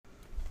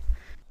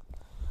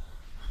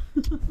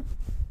Oh.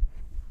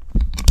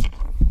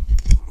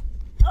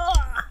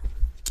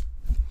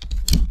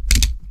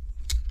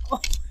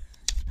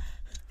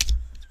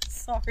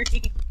 Sorry.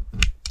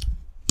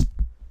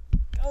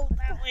 Go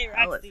that way,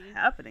 Roxy. What is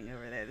happening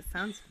over there? This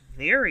sounds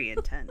very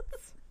intense.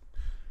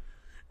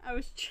 I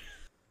was...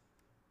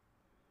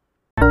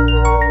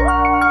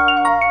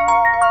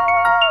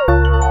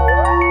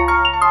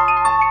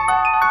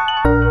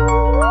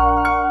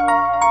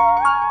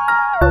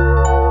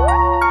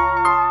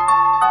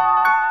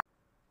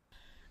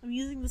 I'm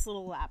using this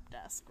little lap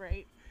desk,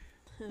 right?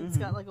 And it's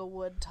got like a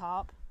wood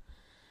top.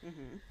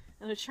 And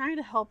I was trying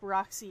to help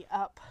Roxy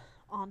up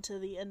onto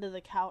the end of the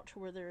couch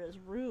where there is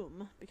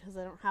room because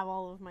I don't have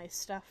all of my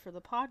stuff for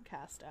the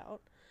podcast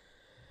out.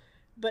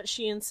 But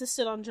she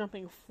insisted on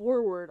jumping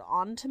forward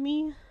onto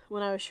me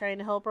when I was trying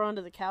to help her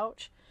onto the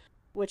couch,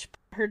 which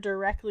put her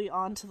directly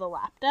onto the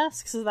lap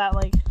desk. So that,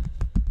 like,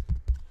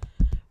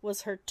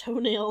 was her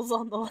toenails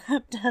on the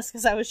lap desk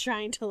as I was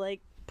trying to,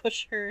 like,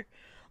 push her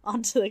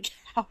onto the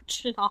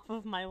couch and off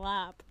of my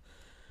lap.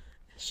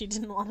 She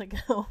didn't want to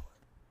go.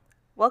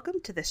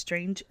 Welcome to The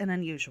Strange and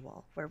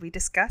Unusual, where we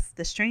discuss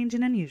the strange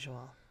and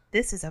unusual.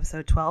 This is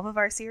episode 12 of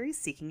our series,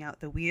 seeking out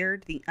the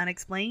weird, the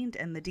unexplained,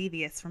 and the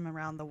devious from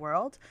around the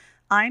world.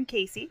 I'm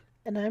Casey.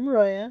 And I'm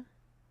Roya.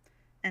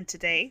 And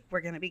today,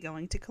 we're going to be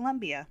going to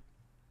Colombia.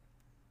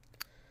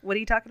 What are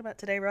you talking about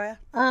today, Roya?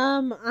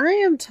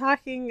 I am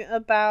talking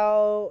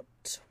about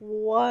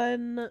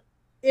one,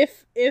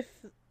 if it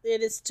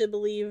is to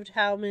believed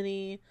how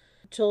many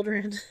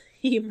children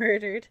he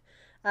murdered.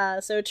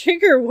 So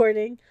trigger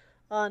warning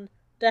on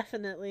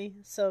definitely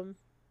some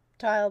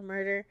child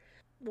murder.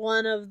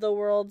 One of the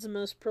world's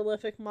most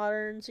prolific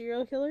modern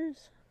serial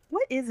killers.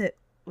 What is it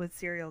with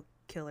serial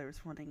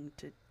killers wanting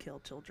to kill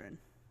children?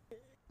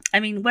 I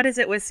mean, what is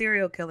it with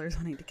serial killers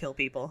wanting to kill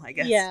people, I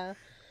guess? Yeah.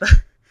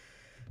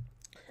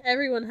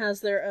 Everyone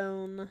has their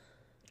own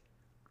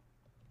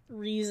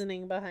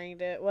reasoning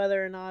behind it,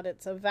 whether or not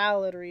it's a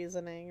valid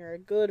reasoning or a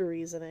good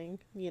reasoning,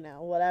 you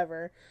know,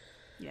 whatever.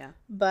 Yeah.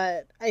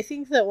 But I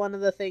think that one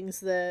of the things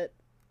that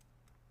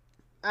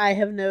I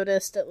have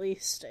noticed, at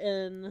least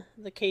in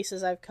the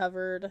cases I've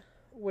covered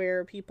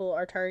where people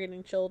are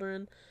targeting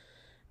children,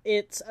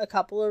 it's a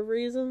couple of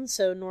reasons.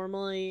 So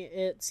normally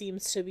it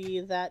seems to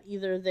be that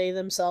either they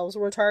themselves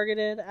were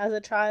targeted as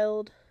a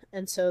child,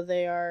 and so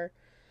they are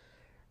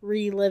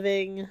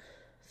reliving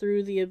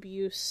through the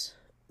abuse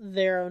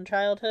their own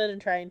childhood and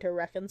trying to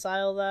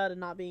reconcile that and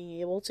not being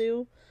able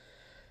to.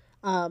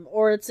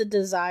 Or it's a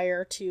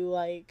desire to,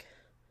 like,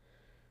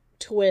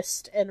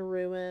 twist and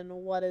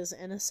ruin what is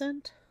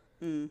innocent.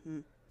 Mm-hmm.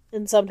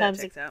 And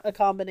sometimes a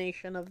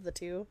combination of the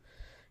two.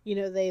 You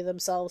know, they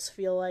themselves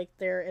feel like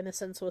their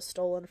innocence was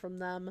stolen from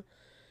them,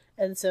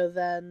 and so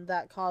then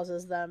that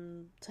causes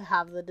them to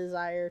have the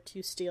desire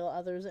to steal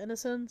others'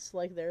 innocence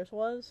like theirs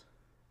was.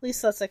 At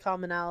least that's a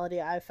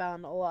commonality I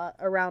found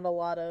around a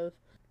lot of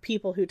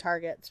people who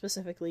target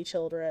specifically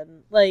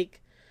children,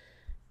 like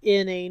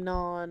in a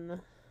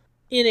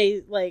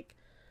like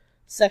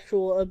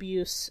sexual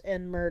abuse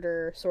and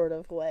murder sort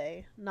of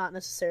way, not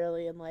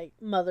necessarily in like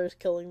mothers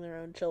killing their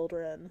own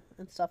children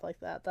and stuff like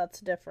that. That's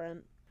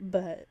different.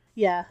 But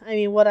yeah, I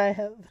mean,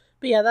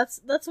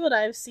 that's what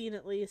I've seen,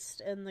 at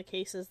least in the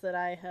cases that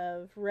I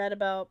have read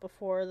about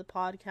before the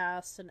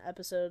podcast and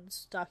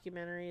episodes,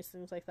 documentaries,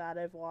 things like that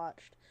I've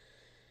watched,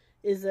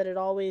 is that it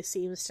always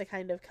seems to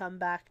kind of come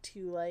back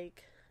to,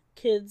 like,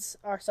 kids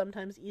are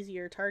sometimes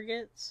easier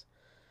targets,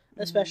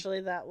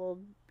 especially that will,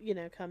 you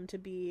know, come to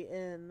be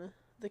in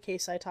the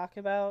case I talk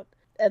about.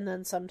 And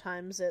then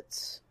sometimes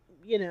it's,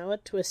 you know, a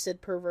twisted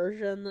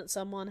perversion that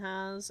someone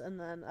has, and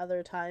then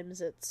other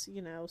times it's,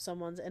 you know,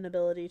 someone's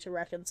inability to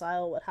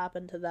reconcile what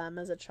happened to them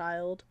as a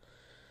child,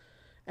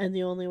 and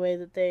the only way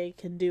that they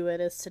can do it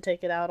is to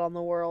take it out on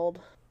the world,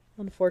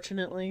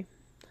 unfortunately.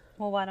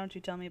 Well, why don't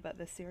you tell me about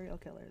this serial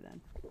killer then?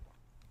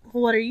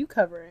 What are you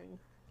covering?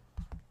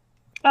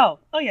 Oh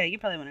yeah, you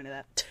probably want to know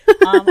that.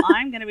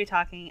 I'm going to be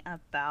talking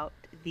about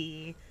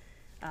the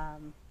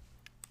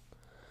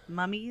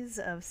mummies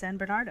of San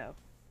Bernardo.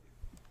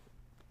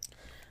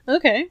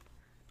 Okay.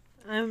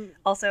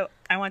 Also,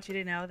 I want you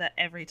to know that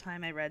every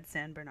time I read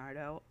San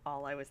Bernardo,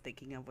 all I was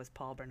thinking of was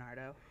Paul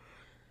Bernardo.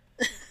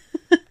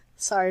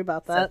 Sorry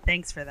about that. So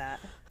thanks for that.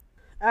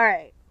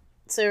 Alright.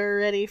 So we're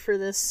ready for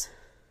this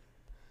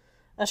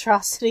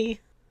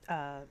atrocity?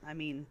 I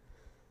mean,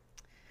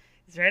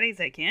 as ready as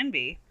I can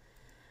be.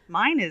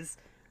 Mine is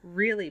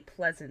really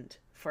pleasant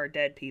for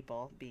dead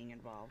people being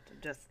involved.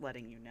 Just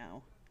letting you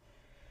know.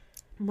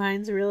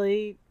 Mine's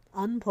really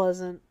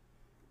unpleasant.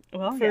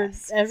 Well, for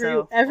yes.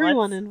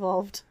 everyone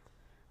involved.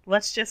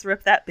 Let's just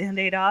rip that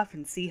Band-Aid off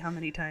and see how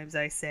many times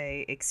I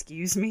say,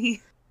 "Excuse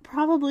me."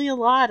 Probably a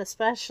lot,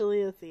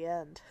 especially at the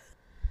end.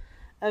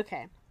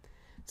 Okay.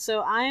 So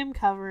I am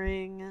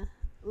covering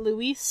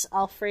Luis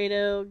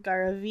Alfredo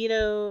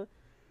Garavito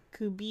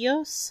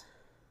Cubillos.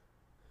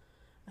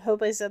 I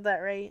hope I said that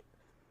right.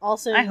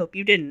 Also, I hope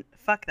you didn't.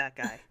 Fuck that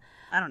guy.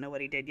 I don't know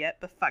what he did yet,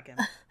 but fuck him.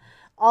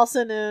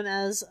 also known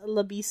as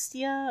La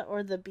Bestia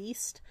or the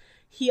Beast.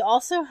 He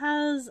also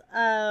has,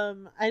 I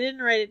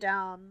didn't write it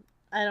down.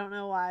 I don't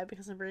know why,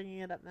 because I'm bringing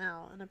it up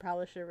now, and I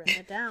probably should have written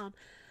it down.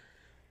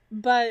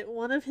 But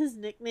one of his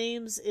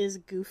nicknames is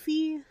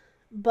Goofy,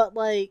 but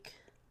like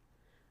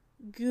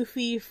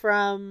Goofy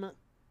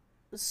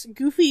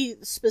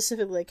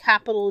specifically,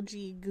 capital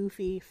G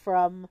Goofy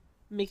from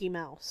Mickey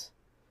Mouse.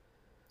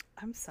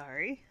 I'm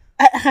sorry.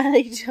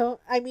 I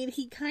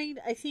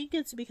think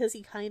it's because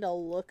he kind of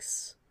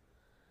looks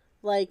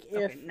like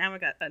if... Okay, now I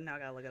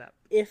gotta look it up.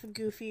 If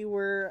Goofy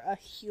were a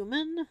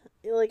human,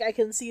 like, I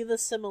can see the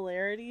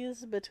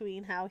similarities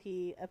between how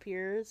he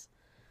appears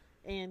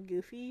and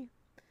Goofy,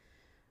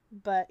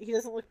 but he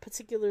doesn't look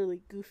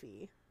particularly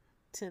goofy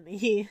to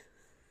me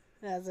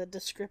as a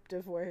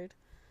descriptive word.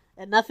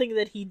 And nothing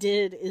that he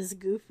did is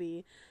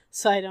goofy,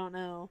 so I don't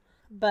know.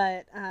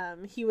 But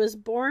he was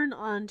born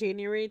on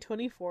January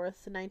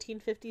 24th,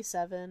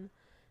 1957,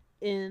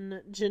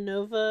 in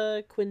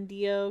Genova,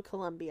 Quindío,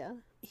 Colombia.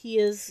 He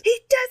does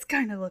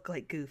kind of look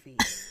like Goofy.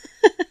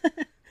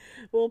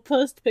 We'll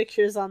post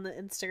pictures on the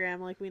Instagram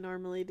like we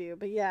normally do.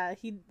 But yeah,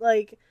 he,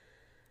 like...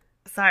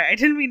 Sorry, I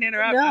didn't mean to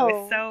interrupt. No. I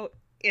was so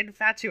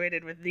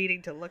infatuated with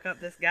needing to look up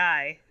this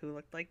guy who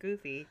looked like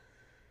Goofy.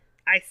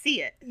 I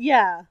see it.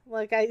 Yeah,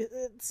 like,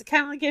 it's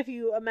kind of like if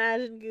you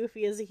imagine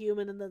Goofy as a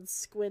human and then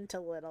squint a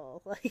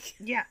little. Like...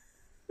 Yeah.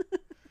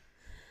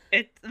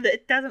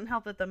 It doesn't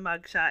help that the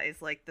mugshot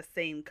is like the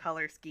same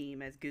color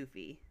scheme as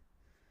Goofy.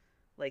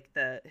 Like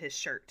his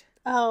shirt.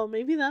 Oh,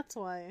 maybe that's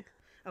why.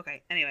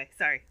 Okay, anyway,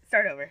 sorry.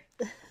 Start over.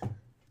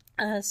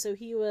 So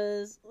he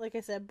was, like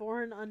I said,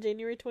 born on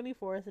January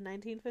 24th,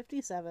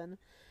 1957,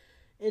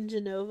 in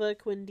Genova,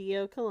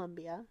 Quindío,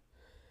 Colombia.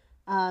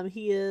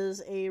 He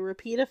is a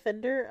repeat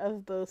offender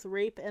of both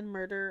rape and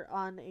murder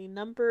on a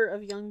number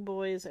of young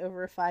boys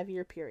over a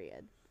 5-year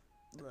period.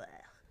 Blech.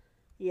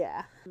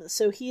 Yeah.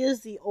 So he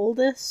is the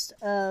oldest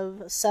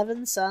of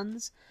 7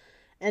 sons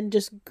and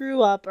just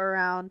grew up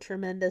around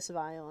tremendous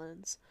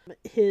violence.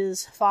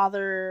 His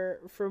father,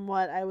 from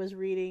what I was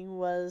reading,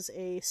 was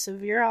a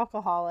severe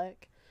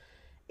alcoholic,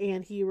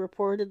 and he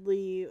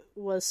reportedly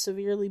was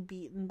severely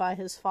beaten by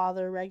his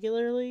father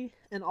regularly,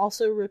 and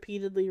also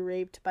repeatedly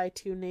raped by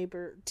two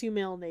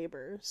male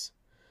neighbors.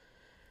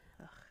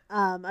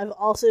 I've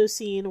also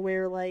seen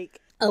where, like,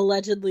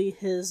 allegedly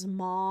his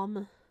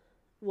mom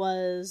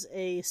was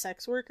a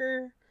sex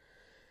worker,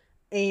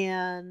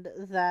 and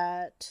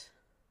that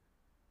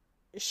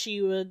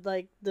she would,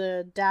 like,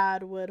 the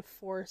dad would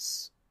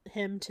force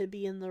him to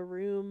be in the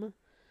room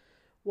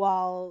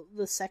while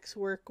the sex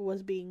work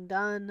was being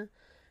done,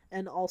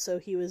 and also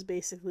he was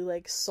basically,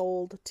 like,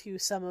 sold to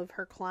some of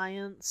her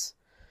clients.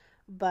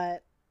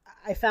 But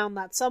I found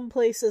that some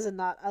places and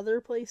not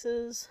other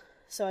places,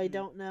 so I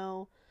don't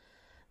know.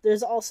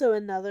 There's also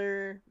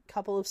another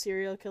couple of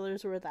serial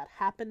killers where that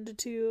happened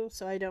to,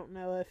 so I don't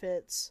know if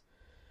it's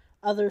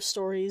other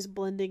stories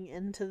blending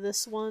into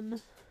this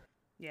one.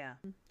 Yeah.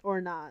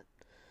 Or not.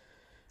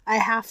 I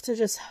have to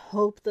just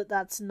hope that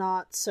that's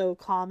not so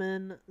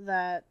common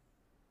that,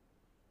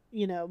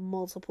 you know,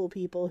 multiple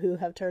people who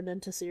have turned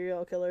into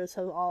serial killers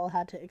have all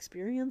had to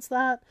experience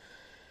that.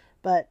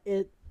 But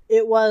it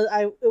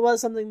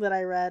was something that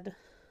I read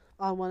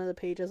on one of the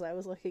pages I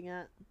was looking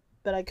at,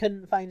 but I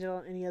couldn't find it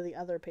on any of the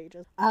other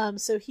pages.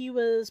 So he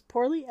was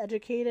poorly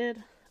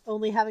educated,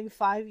 only having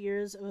 5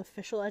 years of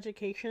official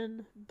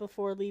education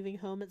before leaving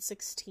home at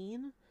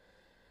 16.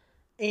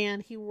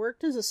 And he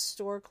worked as a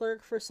store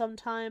clerk for some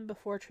time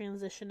before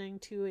transitioning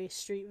to a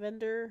street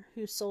vendor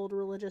who sold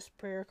religious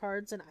prayer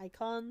cards and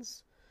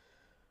icons.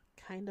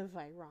 Kind of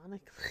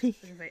ironically.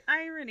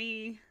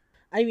 Irony.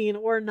 I mean,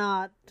 or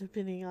not,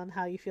 depending on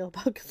how you feel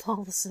about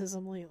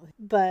Catholicism lately.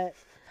 But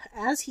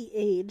as he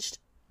aged,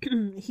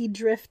 he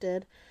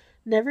drifted,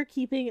 never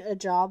keeping a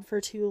job for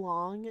too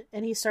long,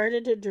 and he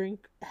started to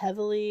drink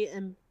heavily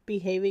and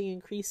behaving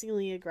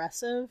increasingly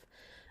aggressive,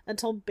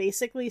 until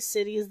basically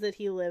cities that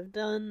he lived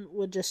in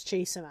would just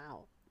chase him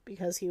out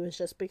because he was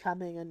just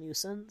becoming a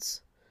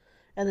nuisance.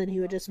 And then he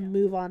would just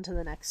move on to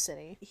the next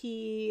city.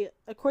 He,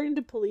 according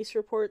to police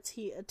reports,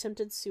 he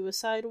attempted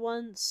suicide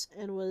once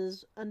and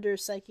was under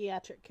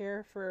psychiatric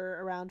care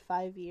for around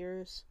 5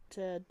 years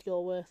to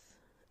deal with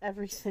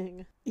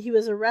everything. He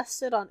was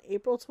arrested on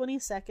April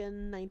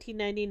 22nd,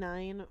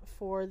 1999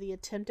 for the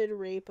attempted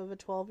rape of a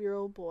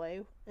 12-year-old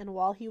boy, and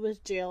while he was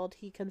jailed,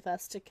 he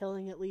confessed to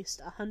killing at least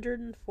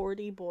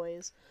 140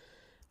 boys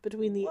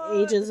between the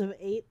ages of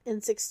 8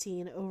 and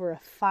 16 over a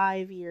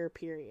 5-year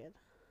period.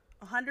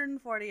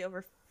 140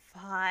 over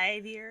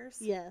 5 years?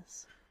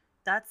 Yes.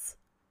 That's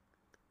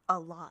a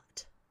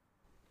lot.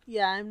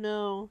 Yeah, I'm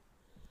no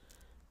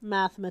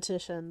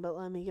mathematician, but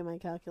let me get my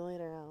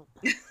calculator out.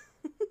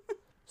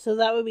 So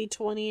that would be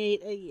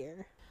 28 a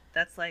year.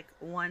 That's like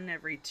 1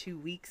 every 2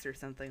 weeks or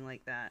something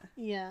like that.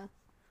 Yeah.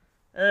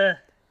 Ugh.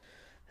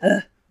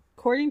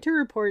 According to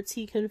reports,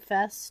 he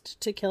confessed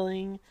to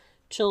killing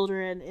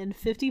children in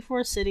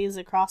 54 cities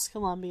across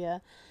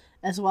Colombia,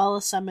 as well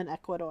as some in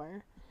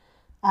Ecuador.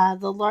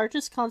 The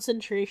largest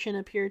concentration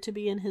appeared to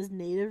be in his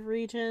native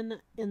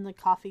region in the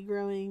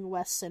coffee-growing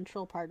west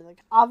central part of the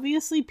country.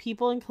 Obviously,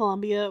 people in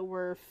Colombia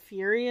were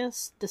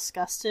furious,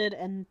 disgusted,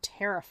 and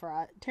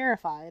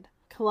terrified.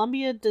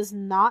 Colombia does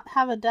not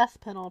have a death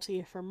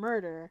penalty for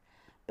murder,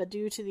 but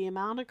due to the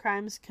amount of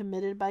crimes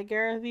committed by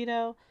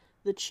Garavito,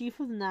 the chief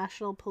of the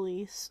national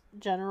police,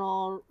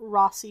 General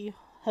Rossi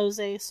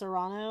Jose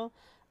Serrano,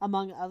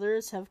 among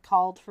others, have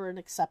called for an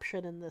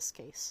exception in this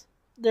case.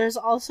 There's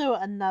also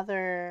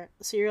another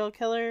serial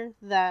killer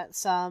that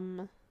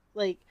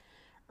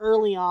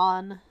early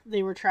on,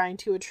 they were trying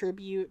to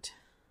attribute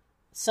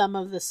some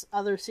of this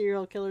other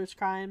serial killer's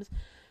crimes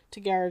to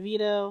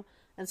Garavito,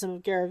 and some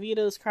of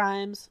Garavito's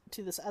crimes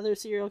to this other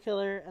serial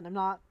killer, and I'm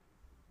not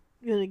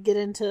going to get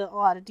into a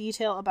lot of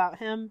detail about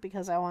him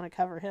because I want to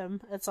cover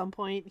him at some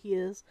point. He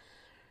is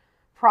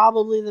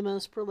probably the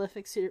most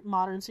prolific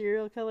modern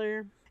serial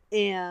killer,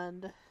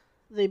 and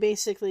they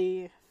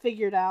basically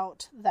figured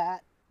out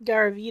that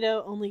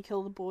Garavito only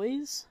killed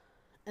boys,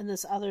 and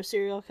this other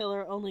serial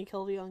killer only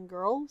killed young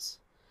girls.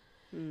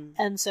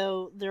 And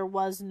so there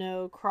was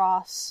no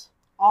cross.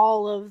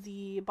 All of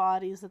the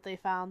bodies that they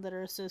found that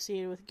are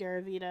associated with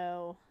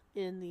Garavito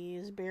in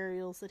these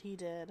burials that he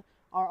did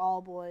are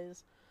all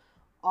boys.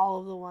 All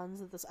of the ones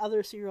that this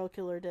other serial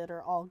killer did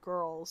are all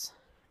girls.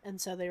 And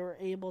so they were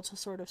able to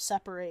sort of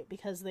separate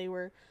because they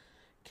were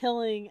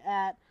killing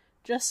at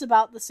just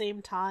about the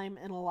same time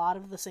in a lot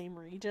of the same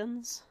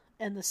regions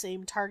and the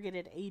same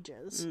targeted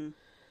ages.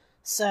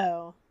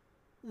 So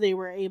they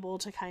were able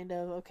to kind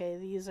of, okay,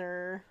 these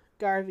are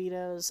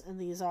Garavito's and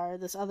these are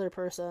this other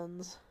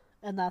person's,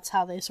 and that's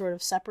how they sort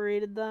of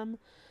separated them.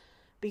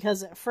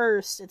 Because at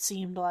first it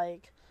seemed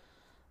like,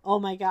 oh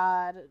my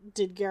god,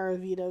 did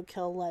Garavito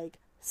kill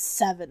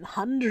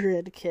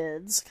 700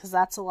 kids? Because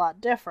that's a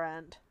lot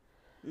different.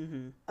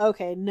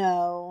 Okay,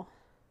 no.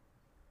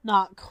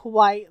 Not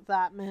quite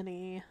that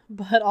many,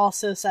 but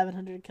also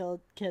 700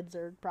 kids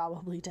are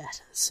probably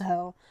dead.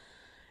 So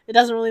it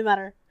doesn't really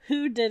matter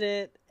who did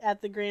it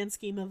at the grand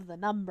scheme of the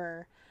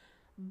number.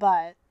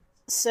 But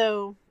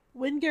so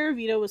when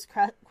Garavito was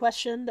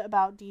questioned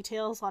about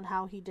details on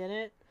how he did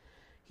it,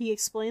 he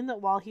explained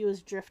that while he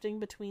was drifting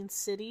between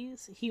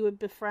cities, he would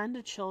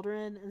befriend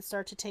children and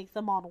start to take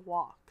them on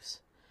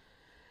walks.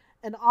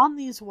 And on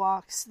these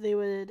walks, they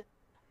would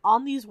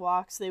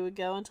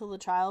go until the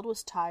child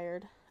was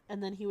tired,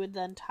 and then he would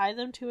then tie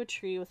them to a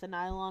tree with a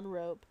nylon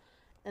rope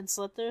and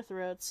slit their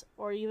throats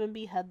or even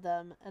behead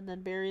them and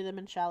then bury them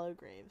in shallow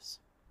graves.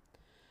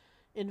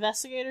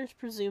 Investigators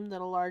presumed that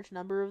a large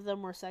number of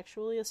them were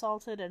sexually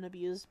assaulted and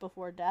abused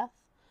before death,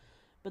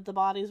 but the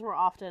bodies were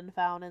often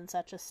found in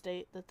such a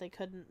state that they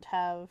couldn't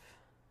have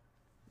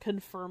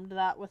confirmed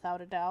that without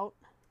a doubt.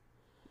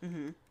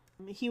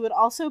 He would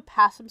also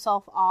pass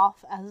himself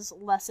off as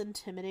less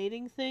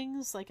intimidating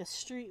things, like a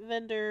street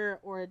vendor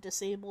or a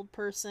disabled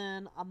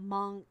person, a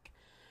monk,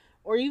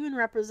 or even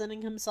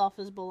representing himself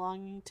as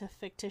belonging to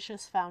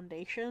fictitious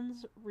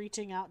foundations,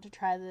 reaching out to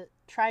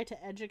try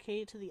to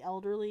educate the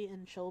elderly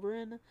and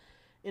children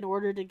in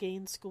order to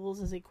gain schools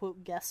as a,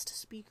 quote, guest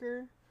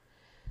speaker.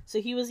 So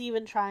he was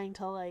even trying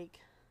to,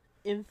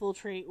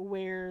 infiltrate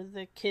where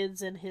the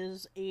kids in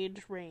his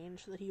age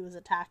range that he was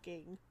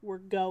attacking were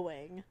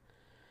going,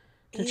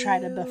 to try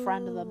to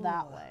befriend them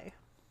that way.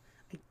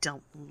 I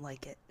don't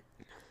like it.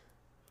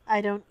 I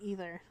don't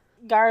either.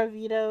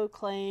 Garavito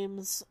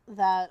claims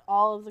that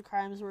all of the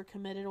crimes were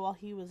committed while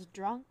he was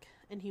drunk,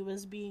 and he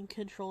was being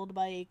controlled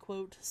by a,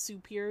 quote,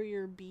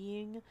 superior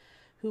being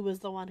who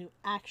was the one who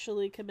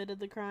actually committed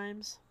the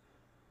crimes.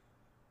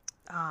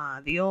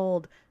 The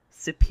old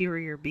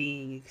superior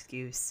being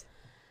excuse.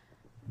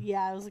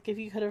 Yeah, I was like, if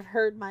you could have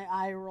heard my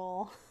eye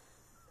roll.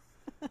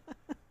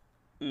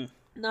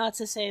 Not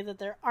to say that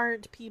there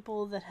aren't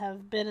people that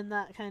have been in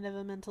that kind of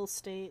a mental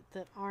state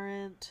that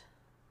aren't,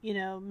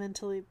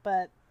 mentally,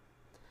 but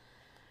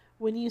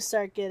when you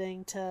start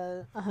getting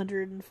to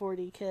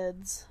 140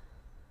 kids,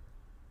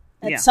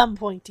 at some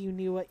point you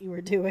knew what you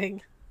were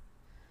doing.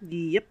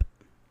 Yep.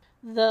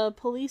 The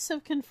police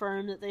have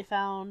confirmed that they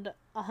found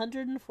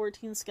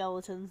 114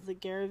 skeletons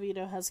that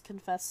Garavito has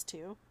confessed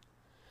to.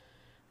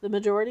 The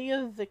majority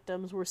of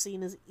victims were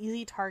seen as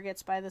easy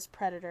targets by this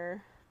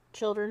predator.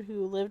 Children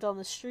who lived on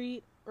the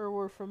street or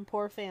were from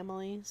poor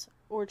families,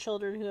 or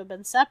children who had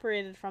been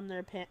separated from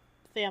their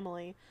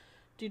family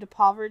due to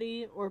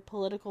poverty or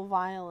political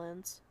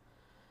violence.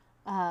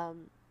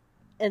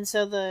 And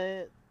so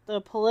the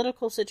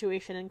political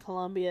situation in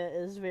Colombia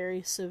is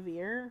very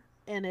severe,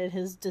 and it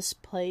has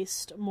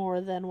displaced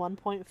more than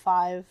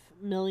 1.5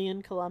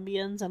 million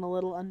Colombians in a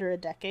little under a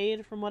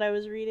decade, from what I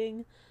was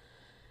reading.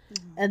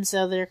 And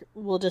so there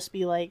will just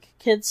be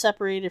kids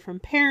separated from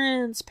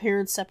parents,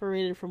 parents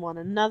separated from one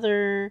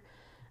another.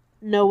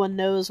 No one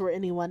knows where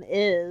anyone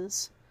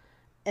is.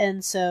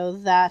 And so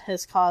that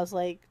has caused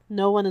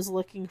no one is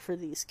looking for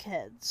these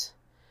kids.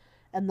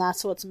 And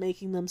that's what's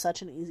making them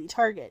such an easy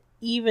target.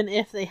 Even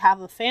if they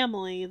have a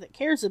family that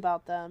cares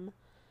about them,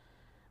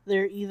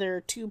 they're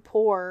either too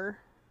poor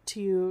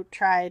to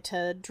try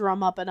to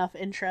drum up enough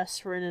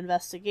interest for an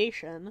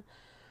investigation,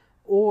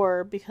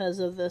 or because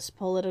of this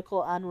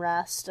political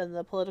unrest and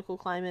the political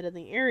climate in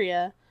the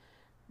area,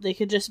 they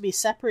could just be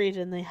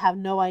separated and they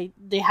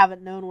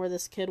haven't known where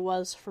this kid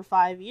was for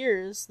 5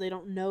 years. They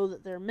don't know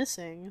that they're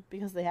missing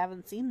because they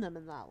haven't seen them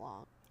in that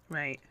long.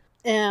 Right.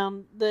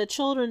 And the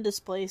children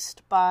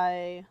displaced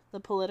by the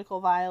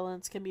political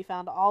violence can be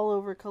found all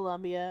over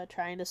Colombia,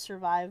 trying to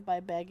survive by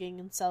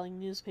begging and selling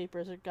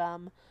newspapers or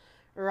gum,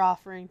 or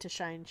offering to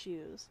shine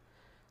shoes.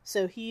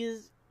 So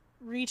he's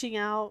reaching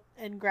out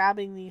and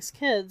grabbing these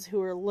kids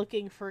who are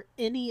looking for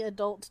any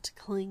adult to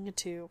cling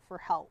to for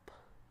help,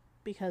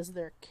 because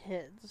they're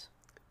kids.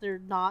 They're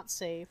not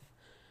safe.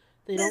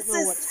 They don't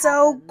know what's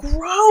so happened.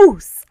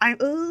 Gross.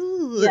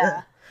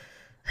 Ugh.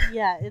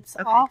 Yeah, it's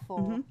Okay. awful.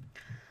 Mm-hmm.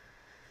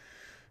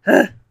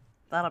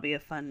 That'll be a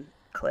fun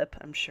clip.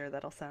 I'm sure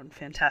that'll sound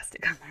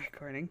fantastic on the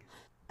recording.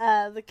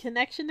 The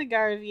connection to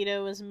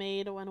Garavito was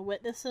made when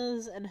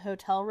witnesses and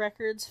hotel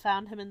records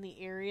found him in the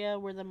area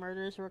where the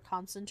murders were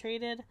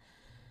concentrated.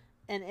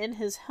 And in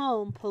his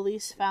home,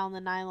 police found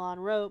the nylon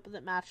rope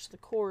that matched the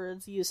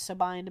cords used to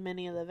bind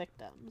many of the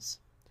victims.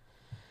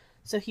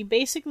 So he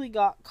basically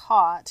got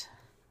caught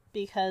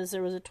because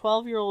there was a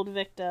 12-year-old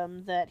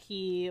victim that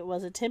he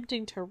was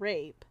attempting to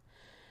rape.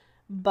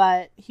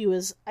 But he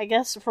was, I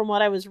guess from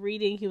what I was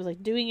reading, he was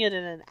like doing it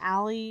in an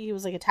alley. He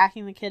was like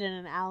attacking the kid in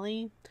an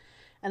alley.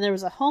 And there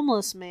was a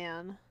homeless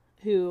man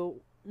who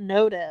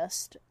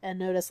noticed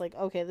like,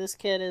 okay, this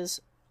kid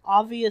is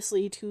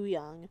obviously too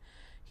young.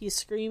 He's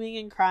screaming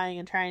and crying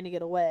and trying to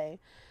get away.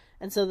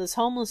 And so this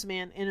homeless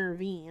man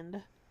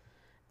intervened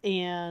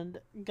and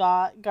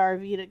got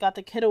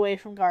the kid away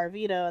from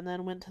Garavito, and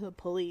then went to the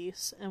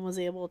police and was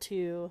able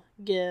to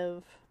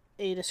give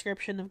a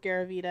description of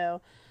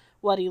Garavito,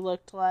 what he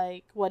looked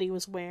like, what he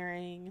was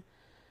wearing.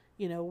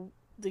 You know,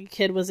 the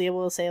kid was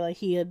able to say, like,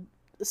 he had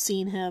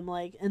seen him,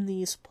 like, in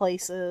these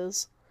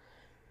places.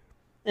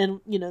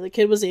 And, you know, the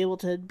kid was able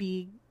to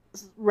be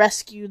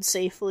rescued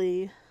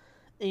safely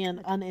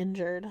and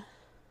uninjured.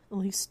 At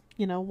least,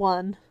 you know,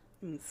 one.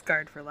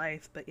 Scarred for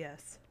life, but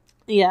yes.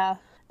 Yeah.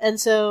 And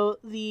so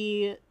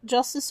the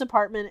Justice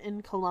Department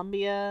in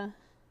Colombia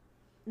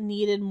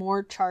needed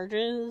more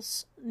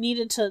charges,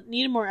 needed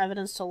more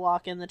evidence to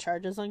lock in the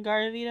charges on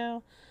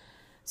Garavito.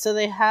 So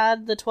they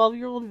had the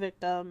 12-year-old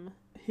victim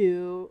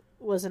who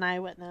was an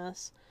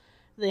eyewitness.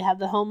 They had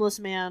the homeless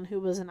man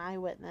who was an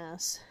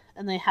eyewitness.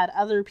 And they had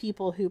other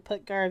people who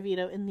put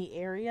Garavito in the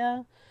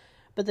area.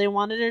 But they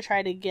wanted to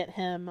try to get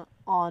him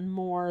on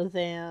more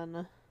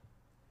than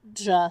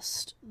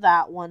just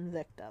that one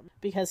victim,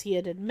 because he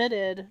had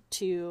admitted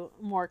to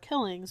more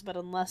killings, but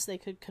unless they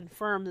could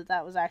confirm that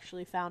that was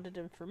actually founded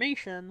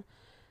information,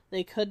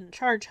 they couldn't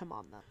charge him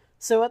on them.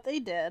 So what they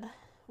did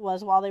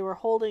was, while they were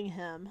holding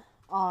him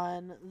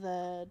on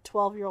the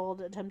 12-year-old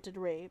attempted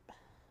rape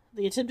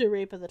of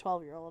the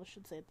 12-year-old, I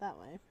should say it that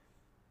way,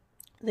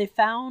 they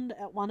found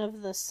at one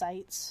of the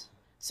sites,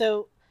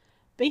 so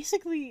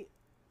basically,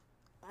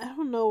 I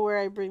don't know where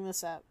I bring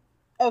this up.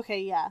 Okay,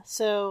 yeah,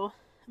 so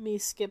let me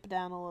skip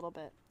down a little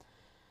bit.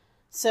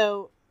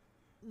 So,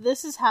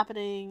 this is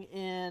happening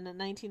in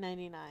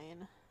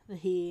 1999.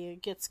 He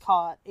gets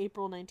caught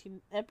April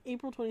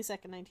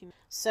 22nd, 19.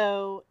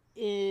 So,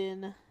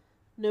 in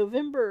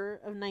November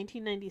of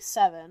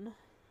 1997,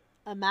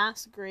 a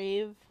mass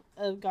grave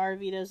of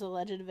Garavito's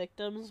alleged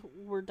victims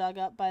were dug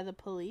up by the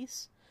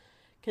police,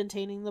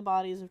 containing the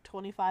bodies of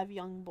 25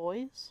 young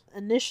boys.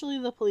 Initially,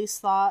 the police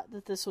thought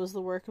that this was the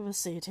work of a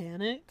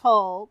satanic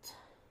cult.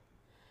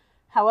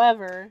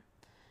 However,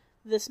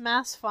 this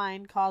mass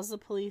find caused the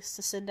police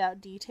to send out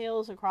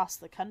details across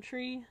the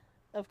country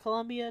of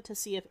Colombia to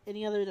see if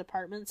any other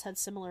departments had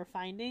similar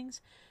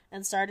findings,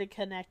 and started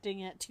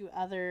connecting it to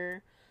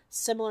other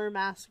similar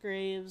mass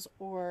graves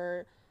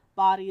or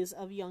bodies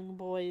of young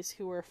boys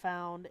who were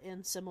found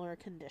in similar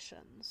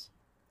conditions.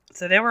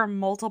 So there were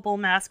multiple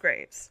mass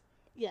graves.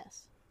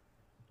 Yes.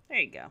 There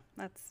you go.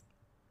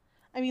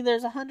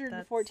 There's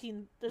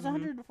 114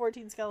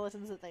 114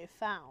 skeletons that they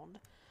found.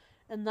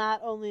 And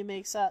that only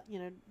makes up,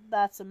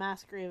 that's a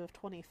mass grave of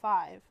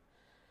 25.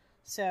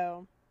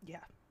 So,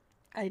 yeah.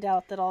 I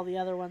doubt that all the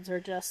other ones are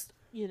just,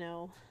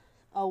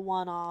 a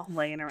one-off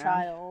laying around.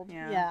 Child.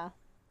 Yeah.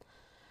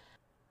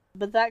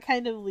 But that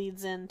kind of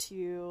leads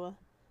into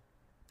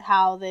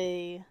how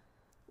they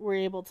were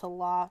able to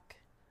lock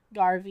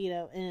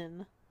Garavito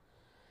in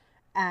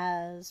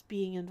as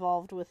being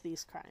involved with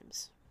these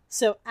crimes.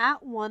 So,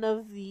 at one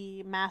of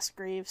the mass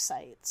grave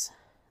sites,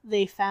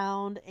 they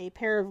found a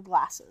pair of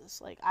glasses,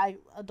 like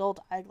adult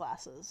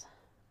eyeglasses.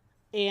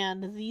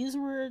 And these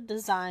were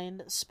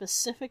designed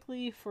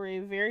specifically for a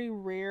very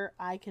rare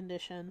eye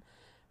condition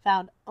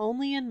found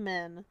only in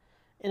men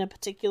in a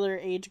particular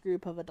age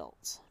group of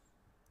adults.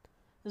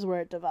 Is where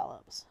it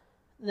develops.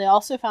 They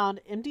also found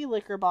empty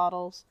liquor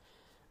bottles,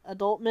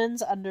 adult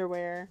men's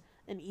underwear,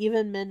 and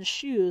even men's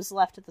shoes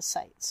left at the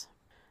sites.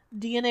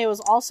 DNA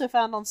was also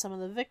found on some of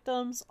the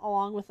victims,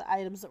 along with the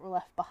items that were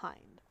left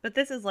behind. But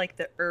this is like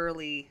the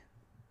early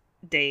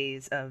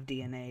days of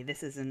DNA.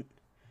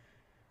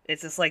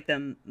 Is this like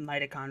the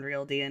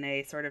mitochondrial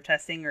DNA sort of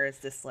testing, or is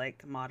this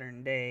like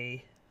modern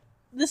day?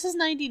 This is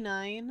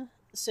 99,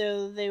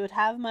 so they would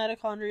have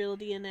mitochondrial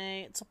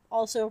DNA. It's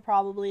also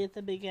probably at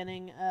the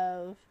beginning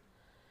of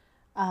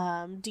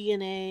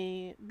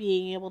DNA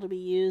being able to be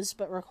used,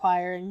 but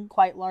requiring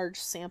quite large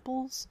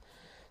samples.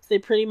 So they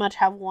pretty much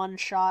have one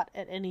shot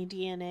at any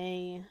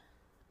DNA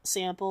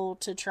sample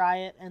to try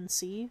it and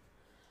see.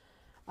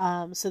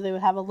 So they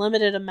would have a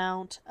limited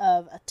amount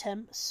of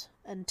attempts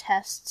and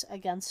tests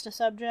against a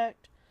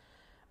subject,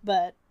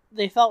 but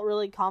they felt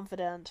really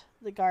confident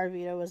that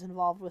Garavito was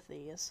involved with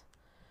these.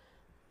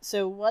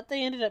 So what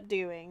they ended up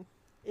doing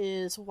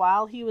is,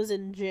 while he was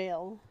in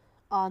jail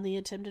on the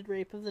attempted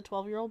rape of the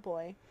 12-year-old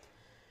boy,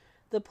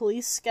 the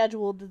police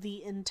scheduled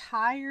the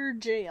entire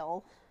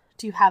jail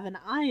to have an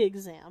eye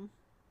exam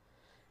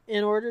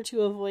in order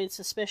to avoid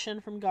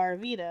suspicion from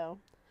Garavito,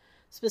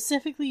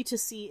 specifically to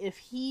see if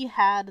he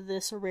had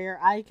this rare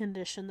eye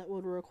condition that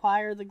would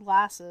require the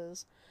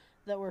glasses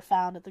that were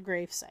found at the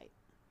gravesite.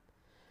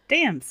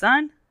 Damn,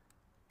 son.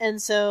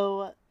 And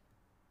so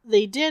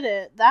they did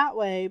it that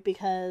way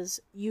because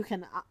you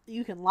can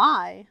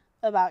lie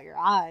about your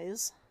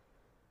eyes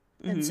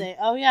and say,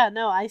 oh yeah,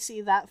 no, I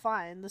see that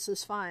fine. This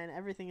is fine.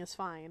 Everything is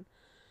fine.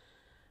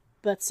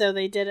 But so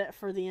they did it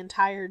for the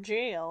entire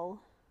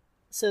jail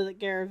so that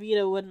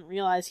Garavito wouldn't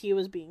realize he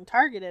was being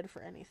targeted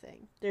for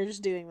anything. They're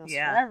just doing this for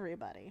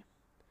everybody.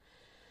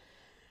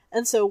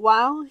 And so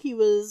while he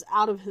was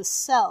out of his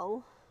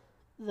cell,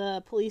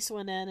 the police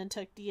went in and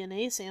took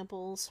DNA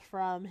samples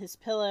from his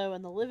pillow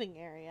and the living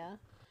area.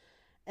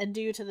 And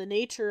due to the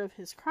nature of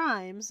his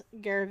crimes,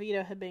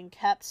 Garavito had been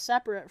kept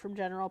separate from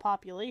general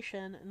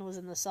population and was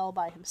in the cell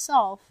by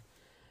himself,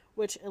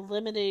 which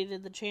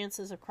eliminated the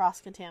chances of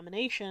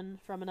cross-contamination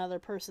from another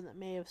person that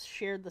may have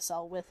shared the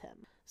cell with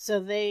him. So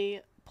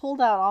they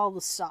pulled out all the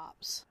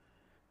stops.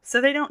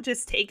 So they don't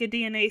just take a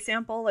DNA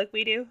sample like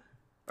we do?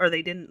 Or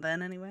they didn't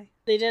then, anyway?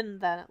 They didn't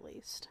then, at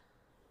least.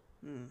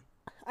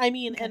 I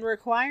mean, Okay. and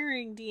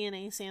requiring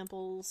DNA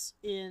samples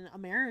in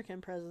American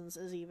prisons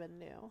is even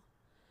new.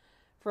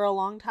 For a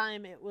long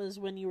time, it was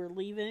when you were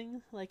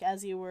leaving, like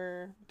as you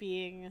were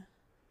being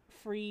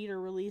freed or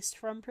released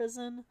from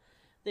prison,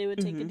 they would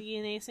take a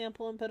DNA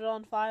sample and put it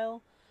on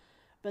file.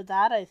 But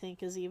that, I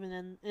think, is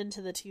even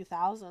into the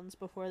 2000s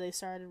before they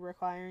started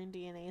requiring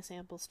DNA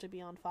samples to be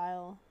on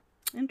file.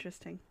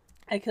 Interesting.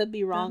 I could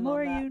be wrong on that,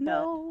 The more you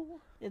know.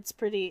 It's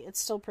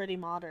still pretty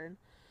modern.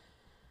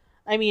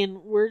 I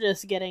mean, we're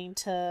just getting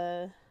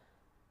to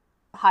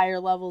higher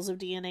levels of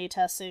DNA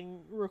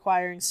testing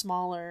requiring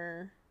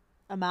smaller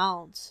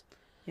amounts.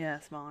 Yeah,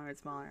 smaller and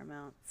smaller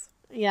amounts.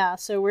 Yeah,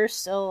 so there's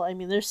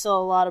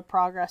still a lot of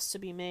progress to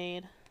be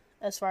made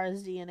as far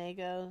as DNA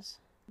goes.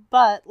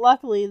 But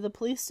luckily, the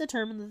police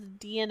determined that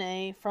the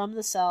DNA from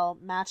the cell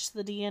matched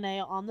the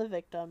DNA on the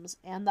victims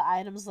and the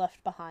items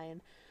left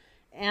behind,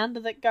 and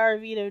that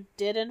Garavito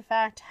did in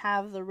fact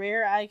have the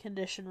rare eye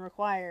condition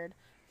required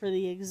for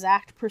the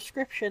exact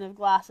prescription of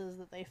glasses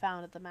that they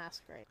found at the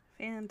mass grave.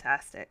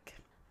 Fantastic.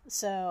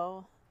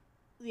 So,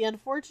 the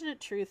unfortunate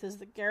truth is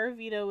that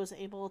Garavito was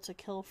able to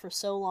kill for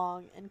so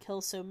long and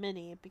kill so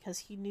many because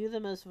he knew the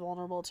most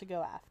vulnerable to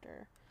go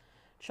after.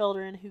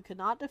 Children who could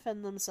not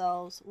defend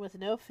themselves, with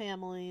no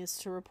families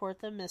to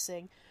report them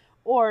missing,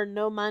 or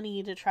no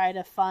money to try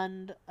to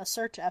fund a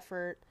search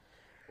effort,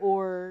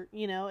 or,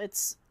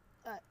 it's...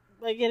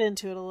 I get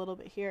into it a little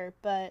bit here,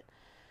 but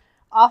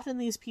often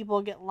these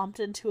people get lumped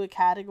into a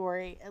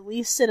category, at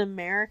least in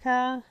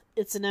America,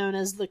 it's known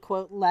as the,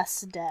 quote, less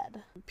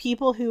dead.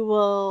 People who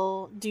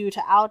will, due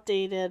to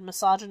outdated,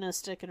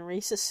 misogynistic, and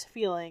racist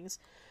feelings,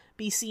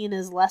 be seen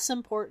as less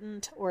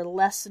important or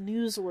less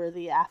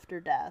newsworthy after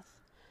death.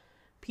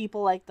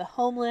 People like the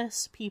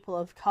homeless, people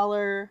of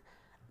color,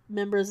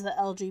 members of the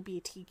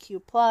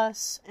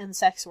LGBTQ+, and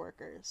sex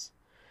workers.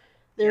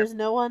 There's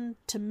no one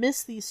to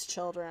miss these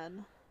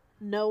children.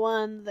 No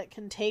one that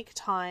can take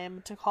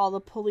time to call the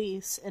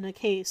police in a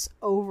case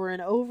over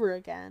and over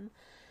again.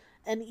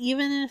 And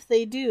even if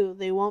they do,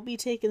 they won't be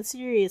taken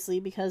seriously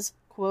because,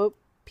 quote,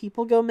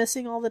 people go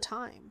missing all the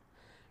time.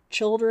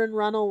 Children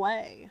run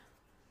away.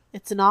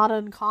 It's not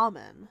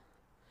uncommon.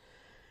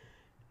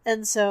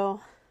 And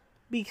so,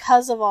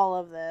 because of all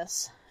of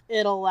this,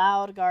 it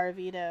allowed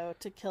Garavito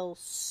to kill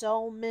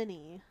so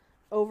many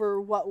over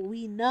what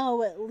we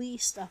know at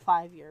least a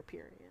 5-year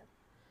period.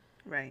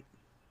 Right.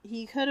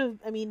 He could have,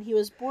 he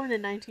was born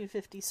in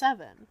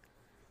 1957.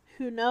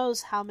 Who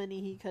knows how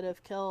many he could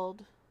have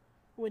killed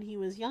when he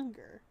was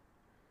younger.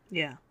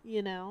 Yeah.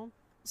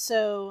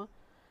 So,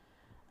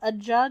 a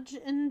judge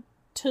in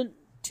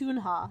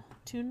Tunja,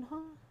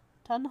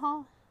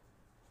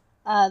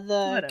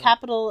 the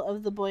capital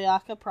of the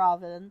Boyaca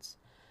province,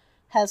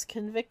 has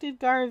convicted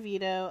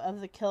Garavito of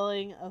the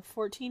killing of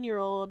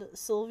 14-year-old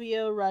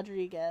Silvio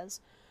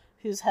Rodriguez,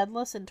 whose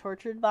headless and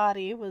tortured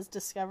body was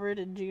discovered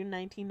in June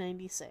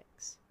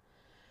 1996.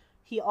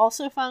 He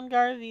also found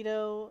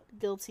Garavito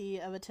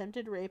guilty of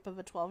attempted rape of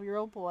a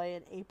 12-year-old boy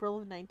in April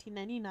of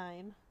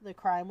 1999, the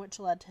crime which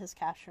led to his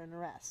capture and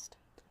arrest.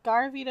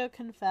 Garavito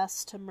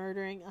confessed to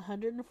murdering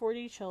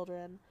 140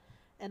 children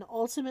and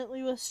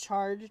ultimately was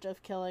charged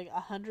of killing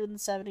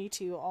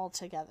 172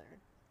 altogether.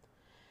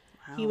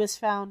 Wow. He was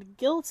found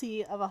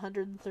guilty of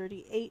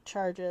 138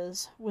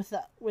 charges, with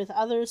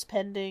others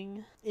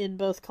pending in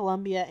both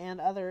Colombia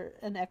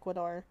and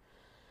Ecuador,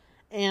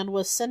 and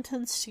was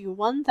sentenced to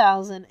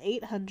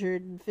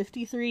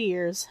 1,853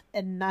 years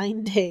and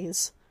 9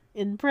 days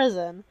in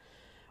prison,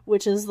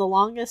 which is the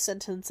longest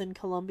sentence in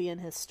Colombian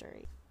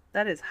history.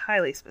 That is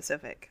highly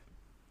specific.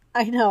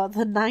 I know,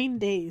 the 9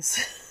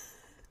 days.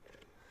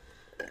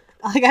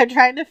 Like, I'm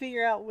trying to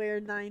figure out where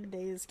 9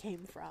 days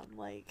came from.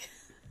 Like,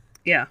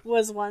 yeah.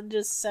 Was one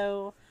just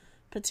so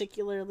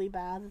particularly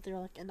bad that they were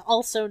like, and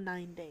also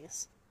 9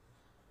 days?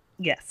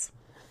 Yes.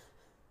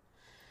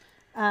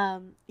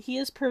 He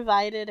has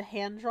provided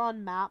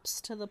hand-drawn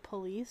maps to the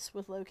police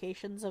with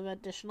locations of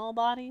additional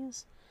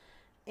bodies,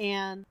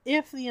 and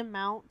if the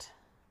amount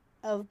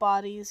of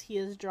bodies he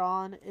has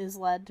drawn is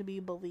led to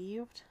be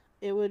believed,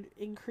 it would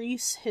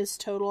increase his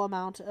total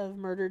amount of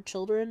murdered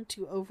children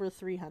to over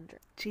 300.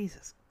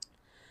 Jesus.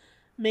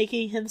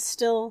 Making him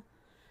still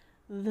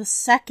the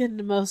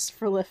second most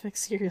prolific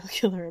serial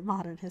killer in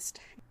modern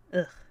history.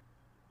 Ugh.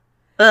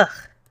 Ugh.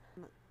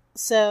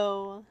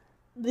 So,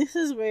 this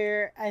is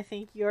where I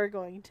think you're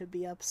going to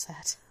be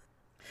upset.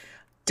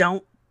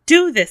 Don't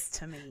do this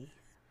to me.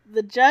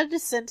 The judge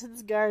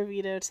sentenced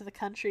Garavito to the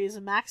country's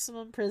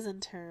maximum prison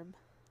term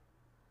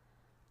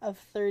of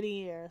 30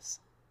 years.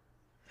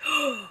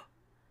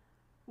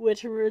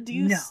 Which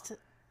reduced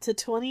to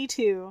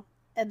 22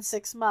 and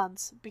 6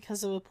 months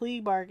because of a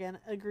plea bargain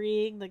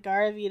agreeing that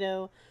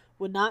Garavito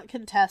would not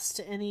contest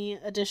to any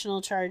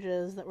additional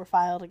charges that were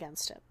filed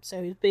against him.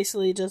 So he's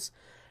basically just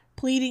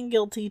pleading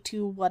guilty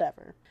to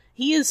whatever.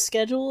 He is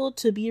scheduled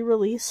to be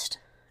released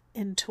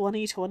in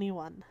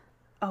 2021.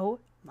 Oh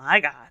my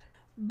God.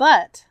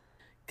 But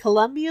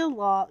Colombian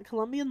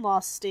law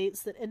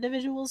states that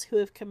individuals who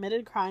have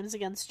committed crimes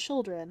against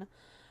children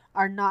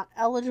are not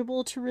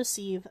eligible to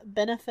receive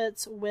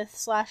benefits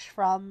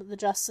with/from the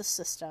justice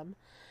system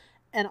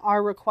and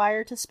are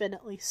required to spend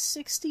at least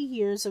 60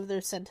 years of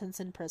their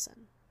sentence in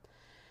prison.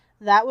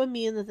 That would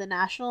mean that the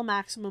national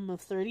maximum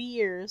of 30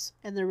 years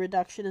and the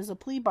reduction as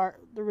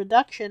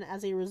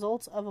a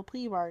result of a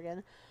plea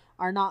bargain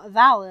are not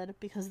valid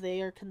because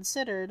they are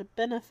considered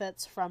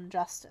benefits from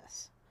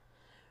justice,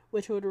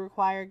 which would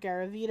require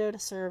Garavito to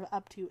serve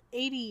up to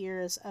 80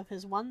 years of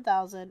his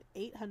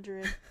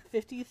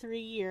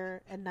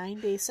 1,853-year and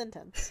 9-day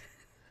sentence.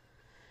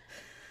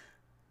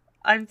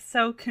 I'm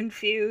so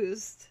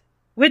confused.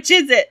 Which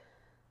is it?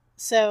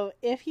 So,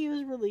 if he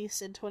was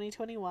released in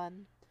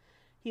 2021,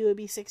 he would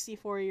be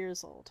 64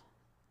 years old.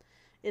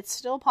 It's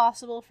still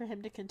possible for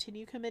him to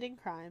continue committing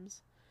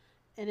crimes,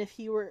 and if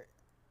he were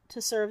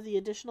to serve the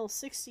additional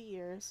 60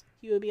 years,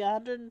 he would be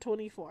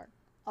 124.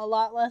 A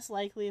lot less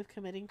likely of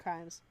committing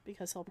crimes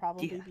because he'll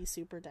probably be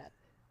super dead.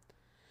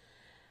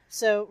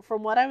 So,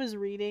 from what I was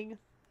reading,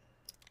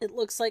 it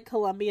looks like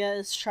Colombia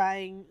is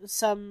trying,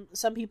 some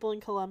people in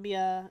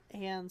Colombia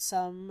and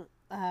some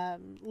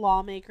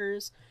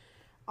lawmakers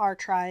are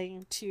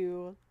trying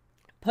to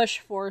push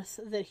forth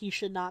that he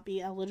should not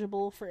be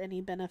eligible for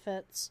any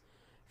benefits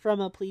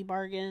from a plea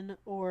bargain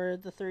or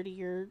the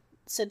 30-year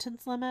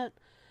sentence limit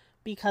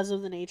because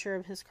of the nature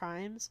of his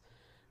crimes.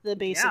 That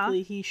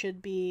basically he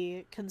should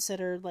be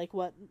considered like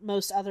what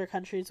most other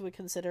countries would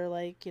consider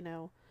like,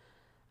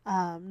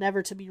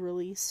 never to be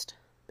released,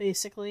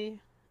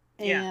 basically.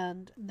 Yeah.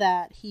 And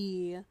that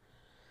he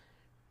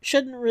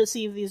shouldn't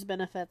receive these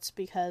benefits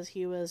because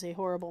he was a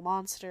horrible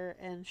monster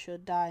and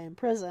should die in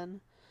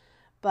prison.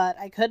 But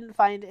I couldn't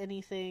find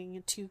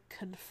anything to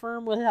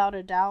confirm without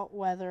a doubt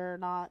whether or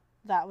not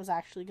that was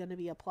actually going to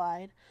be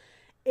applied.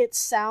 It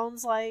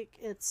sounds like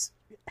it's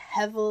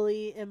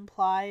heavily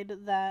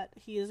implied that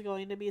he is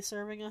going to be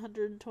serving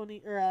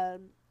 120 or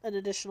an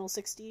additional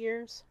 60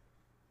 years.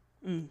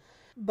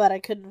 But I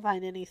couldn't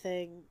find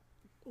anything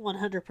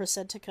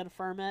 100% to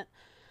confirm it.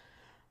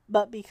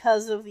 But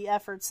because of the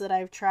efforts that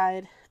I've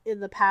tried in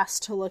the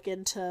past to look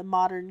into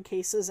modern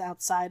cases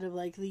outside of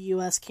like the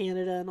US,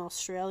 Canada, and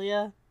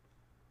Australia,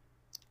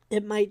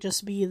 it might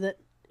just be that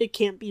it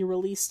can't be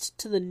released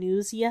to the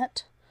news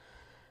yet,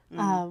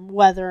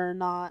 whether or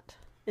not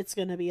it's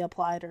going to be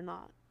applied or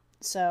not.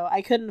 So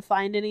I couldn't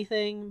find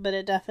anything, but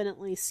it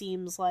definitely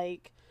seems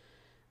like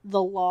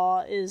the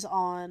law is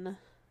on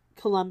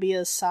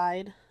Colombia's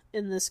side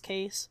in this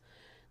case,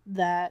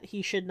 that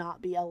he should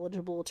not be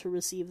eligible to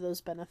receive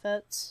those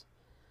benefits,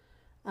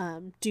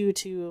 due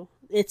to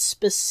it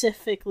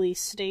specifically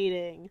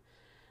stating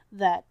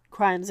that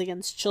crimes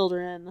against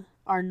children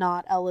are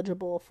not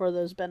eligible for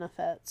those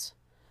benefits.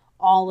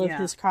 All of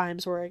his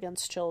crimes were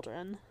against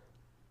children.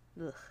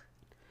 Ugh.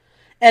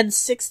 And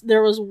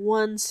there was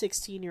one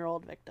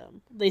 16-year-old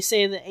victim. They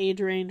say the age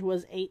range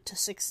was 8 to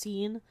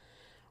 16.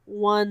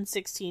 One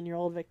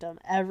 16-year-old victim.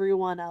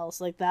 Everyone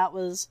else, like, that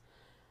was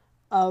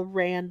a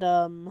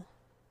random...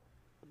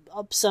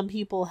 Some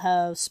people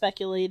have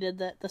speculated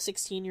that the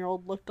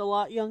 16-year-old looked a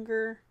lot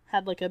younger,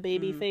 had like a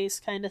baby face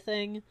kind of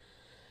thing,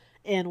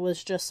 and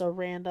was just a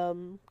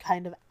random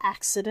kind of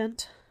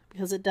accident,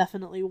 because it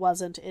definitely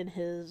wasn't in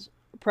his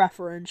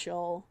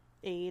preferential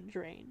age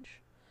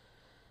range.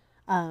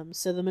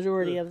 So the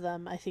majority of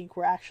them, I think,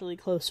 were actually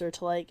closer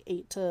to like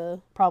 8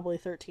 to probably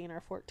 13 or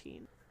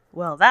 14.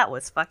 Well, that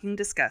was fucking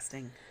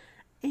disgusting.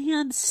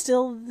 And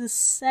still the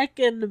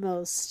second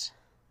most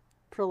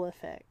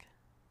prolific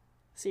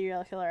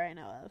serial killer I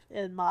know of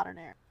in modern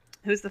era.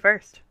 Who's the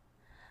first?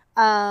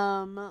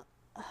 Alonzo.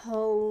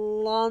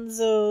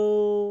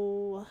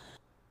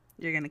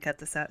 You're gonna cut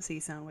this out so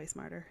you sound way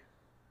smarter.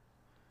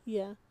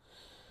 Yeah.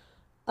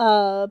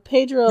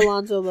 Pedro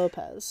Alonso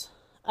Lopez.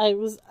 I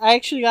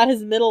actually got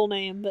his middle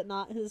name, but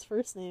not his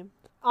first name.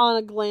 On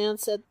a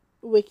glance at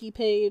wiki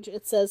page,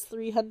 it says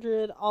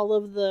 300. All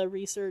of the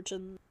research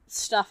and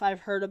stuff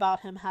I've heard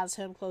about him has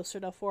him closer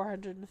to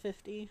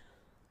 450.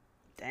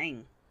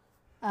 Dang.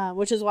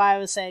 Which is why I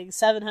was saying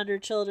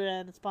 700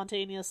 children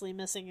spontaneously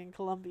missing in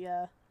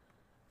Colombia.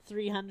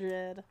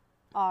 300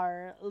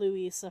 are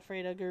Luis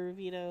Alfredo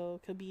Garvito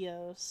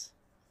Cabillo's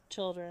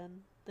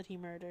children that he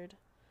murdered.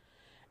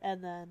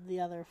 And then the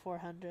other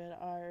 400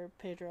 are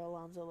Pedro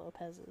Alonso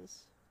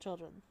Lopez's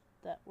children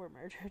that were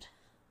murdered.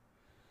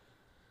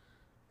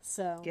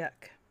 So.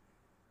 Yuck.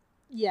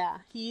 Yeah,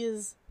 he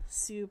is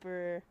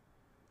super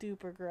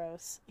duper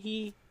gross.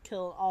 He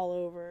killed all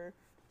over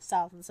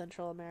South and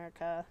Central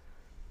America.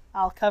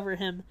 I'll cover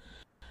him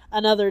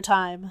another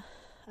time.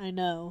 I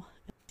know.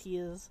 He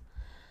is,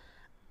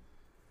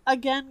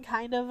 again,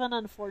 kind of an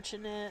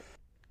unfortunate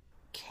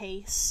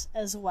case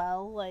as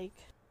well. Like,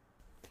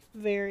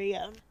 very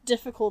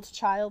difficult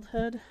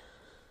childhood.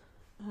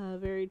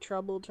 Very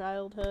troubled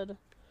childhood.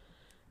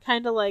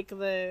 Kind of like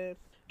the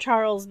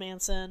Charles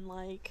Manson,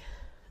 like,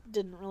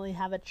 didn't really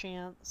have a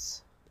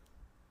chance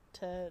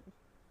to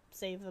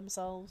save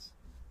themselves.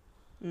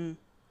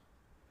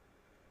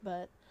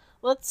 But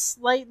let's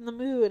lighten the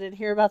mood and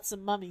hear about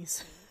some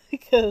mummies.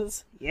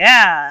 Because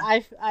yeah,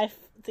 I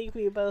think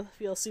we both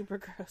feel super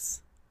gross.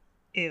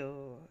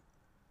 Ew.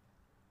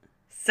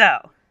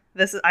 So,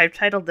 I've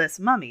titled this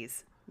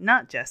Mummies,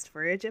 Not Just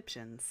for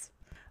Egyptians.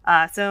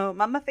 So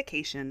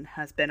mummification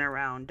has been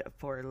around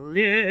for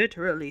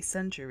literally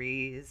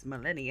centuries,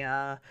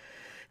 millennia.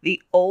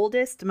 The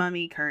oldest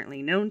mummy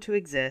currently known to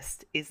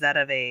exist is that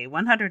of a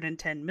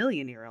 110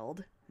 million year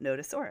old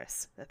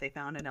Nodosaurus that they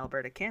found in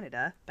Alberta,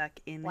 Canada back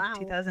in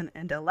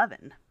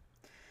 2011.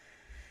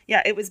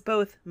 Yeah, it was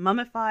both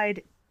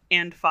mummified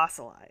and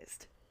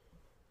fossilized,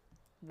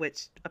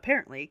 which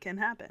apparently can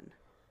happen.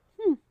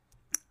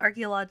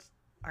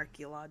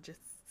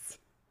 Archaeologists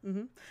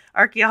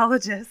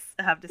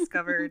have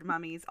discovered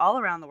mummies all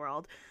around the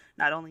world,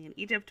 not only in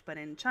Egypt, but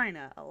in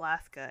China,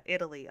 Alaska,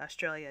 Italy,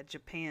 Australia,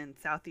 Japan,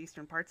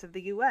 southeastern parts of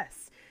the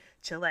U.S.,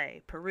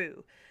 Chile,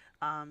 Peru.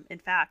 In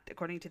fact,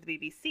 according to the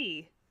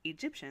BBC,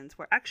 Egyptians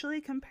were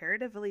actually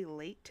comparatively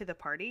late to the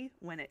party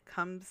when it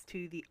comes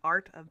to the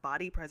art of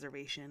body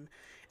preservation,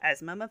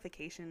 as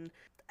mummification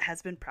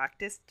has been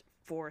practiced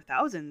for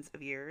thousands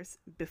of years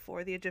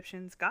before the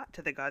Egyptians got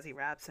to the gauzy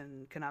wraps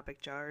and canopic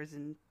jars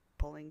and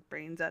pulling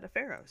brains out of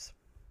pharaohs.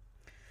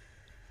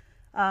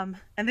 And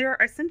there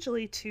are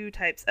essentially two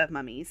types of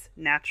mummies,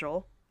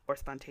 natural or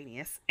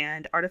spontaneous,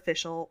 and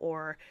artificial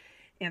or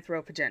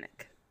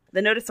anthropogenic. The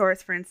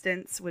Nodosaurus, for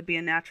instance, would be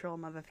a natural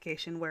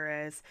mummification,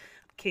 whereas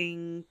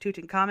King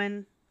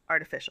Tutankhamun,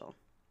 artificial.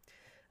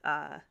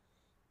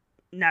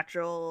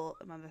 Natural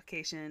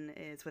mummification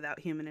is without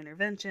human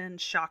intervention.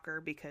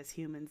 Shocker, because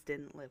humans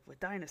didn't live with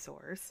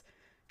dinosaurs.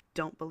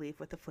 Don't believe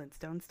what the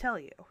Flintstones tell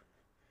you.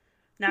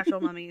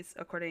 Natural mummies,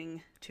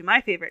 according to my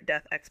favorite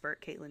death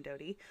expert, Caitlin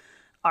Doty,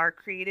 are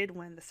created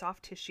when the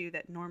soft tissue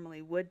that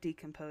normally would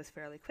decompose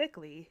fairly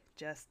quickly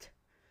just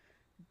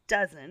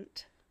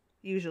doesn't,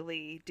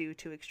 usually due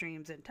to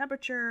extremes in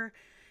temperature,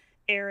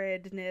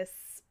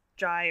 aridness,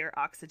 dry or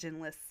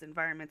oxygenless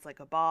environments like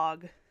a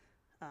bog,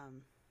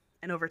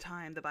 and over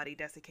time the body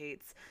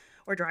desiccates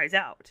or dries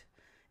out.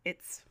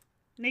 It's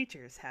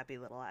nature's happy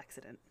little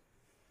accident.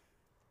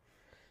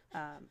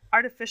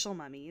 Artificial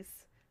mummies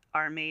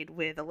are made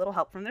with a little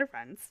help from their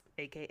friends,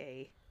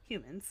 aka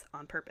humans,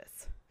 on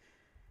purpose.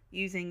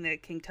 Using the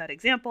King Tut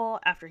example,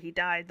 after he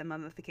died, the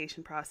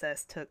mummification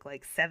process took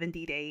like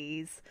 70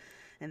 days,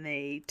 and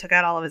they took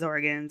out all of his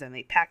organs, and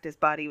they packed his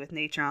body with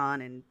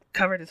natron and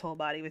covered his whole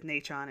body with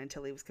natron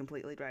until he was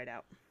completely dried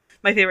out.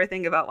 My favorite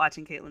thing about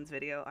watching Caitlin's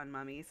video on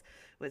mummies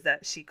was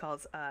that she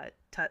calls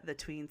Tut the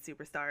tween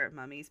superstar of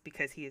mummies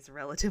because he is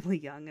relatively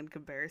young in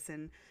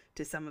comparison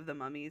to some of the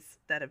mummies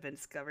that have been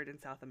discovered in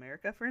South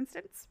America, for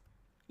instance.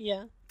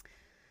 Yeah.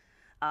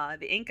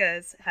 The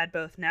Incas had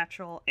both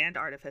natural and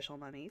artificial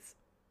mummies.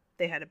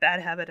 They had a bad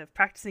habit of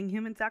practicing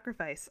human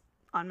sacrifice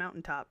on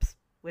mountaintops,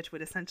 which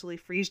would essentially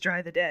freeze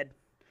dry the dead.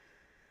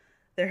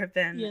 There have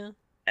been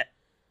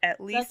at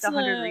least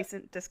 100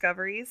 recent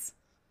discoveries.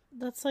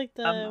 That's like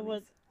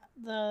the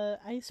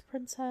Ice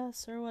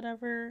Princess or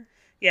whatever.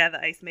 Yeah,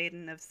 the Ice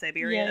Maiden of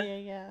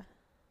Siberia.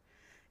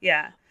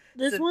 Yeah.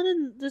 There's one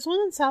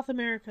in South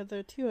America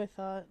though too, I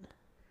thought.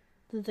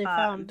 That they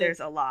found.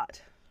 There's a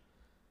lot.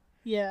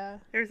 Yeah.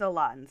 There's a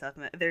lot in South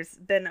America. There's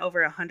been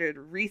over 100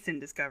 recent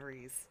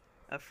discoveries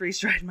of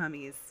freeze-dried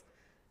mummies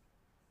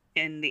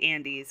in the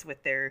Andes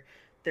with their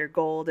their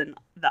gold and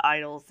the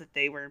idols that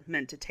they were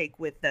meant to take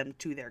with them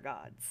to their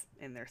gods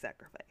in their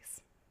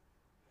sacrifice.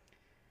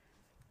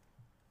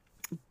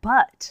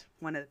 But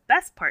one of the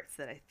best parts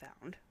that I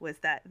found was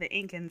that the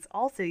Incans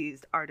also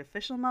used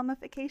artificial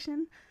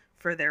mummification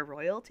for their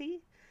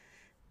royalty.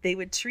 They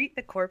would treat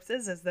the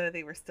corpses as though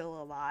they were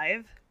still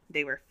alive.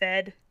 They were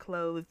fed,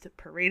 clothed,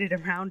 paraded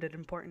around at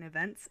important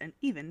events, and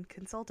even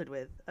consulted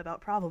with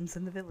about problems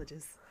in the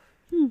villages.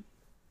 Can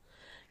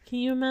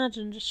you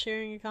imagine just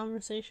sharing a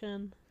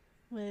conversation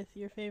with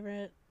your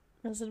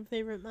resident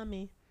favorite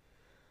mummy?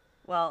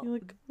 Well, You're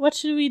like, what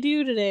should we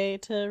do today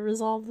to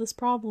resolve this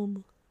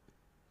problem?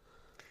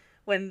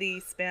 When the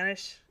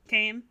Spanish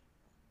came,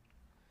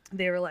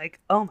 they were like,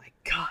 oh my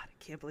god, I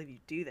can't believe you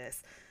do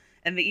this.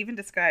 And they even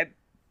describe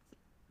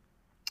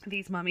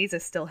these mummies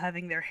as still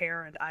having their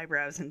hair and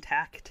eyebrows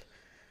intact.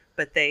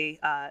 But they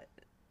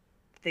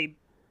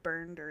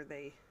burned, or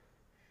they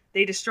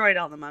destroyed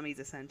all the mummies,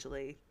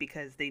 essentially,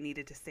 because they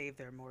needed to save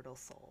their mortal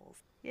souls.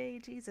 Yay,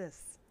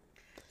 Jesus.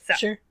 So,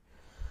 sure.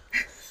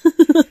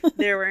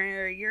 There were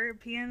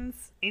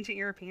ancient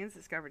Europeans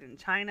discovered in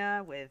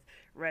China with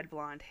red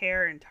blonde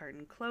hair and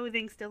tartan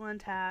clothing still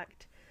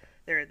intact.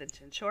 There are the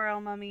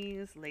Chinchorro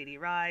mummies, Lady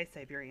Rai,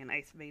 Siberian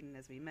Ice Maiden,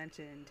 as we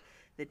mentioned,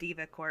 the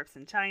Diva corpse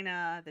in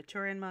China, the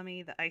Turin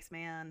mummy, the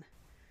Iceman.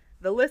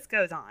 The list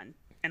goes on,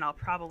 and I'll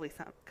probably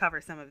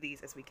cover some of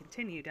these as we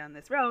continue down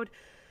this road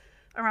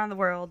around the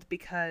world,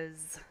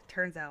 because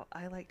turns out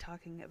I like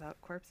talking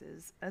about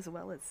corpses as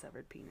well as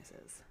severed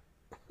penises.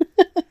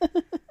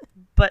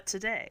 But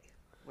today,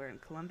 we're in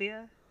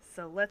Colombia,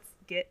 so let's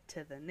get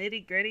to the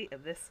nitty-gritty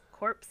of this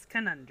corpse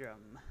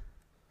conundrum.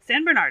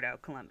 San Bernardo,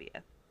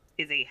 Colombia,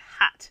 is a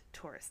hot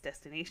tourist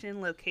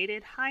destination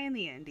located high in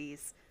the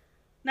Andes.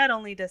 Not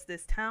only does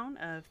this town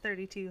of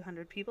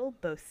 3,200 people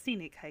boast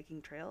scenic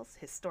hiking trails,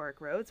 historic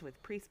roads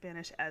with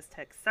pre-Spanish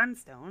Aztec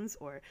sunstones,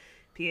 or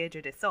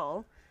Piedra de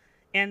Sol,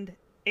 and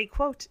a,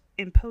 quote,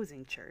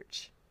 imposing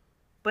church,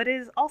 but it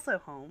is also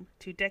home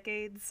to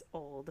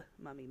decades-old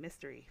mummy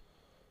mystery.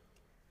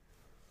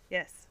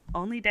 Yes,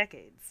 only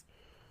decades.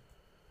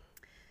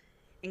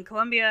 In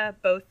Colombia,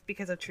 both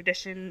because of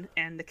tradition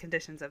and the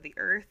conditions of the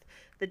earth,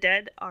 the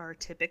dead are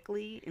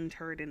typically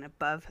interred in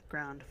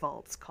above-ground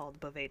vaults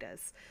called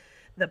bovedas.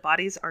 The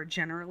bodies are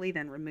generally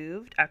then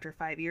removed after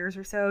 5 years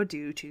or so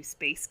due to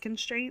space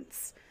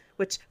constraints,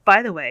 which,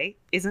 by the way,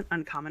 isn't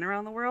uncommon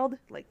around the world.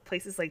 Like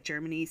places like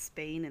Germany,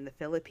 Spain, and the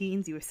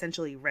Philippines, you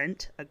essentially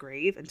rent a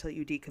grave until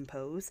you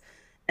decompose,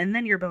 and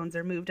then your bones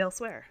are moved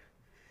elsewhere.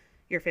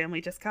 Your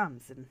family just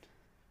comes and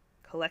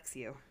collects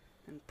you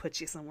and puts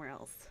you somewhere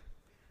else.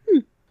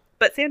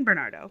 But San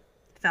Bernardo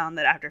found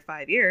that after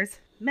 5 years,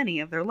 many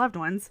of their loved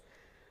ones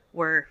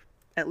were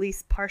at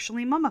least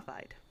partially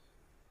mummified.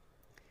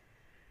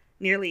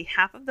 Nearly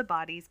half of the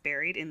bodies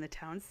buried in the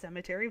town's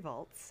cemetery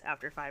vaults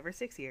after 5 or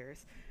 6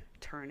 years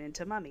turn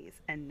into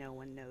mummies, and no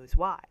one knows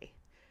why.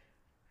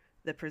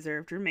 The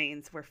preserved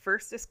remains were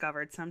first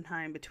discovered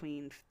sometime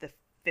between the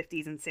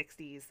 50s and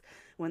 60s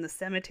when the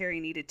cemetery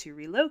needed to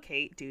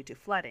relocate due to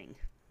flooding.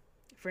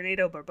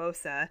 Fernando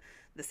Barbosa,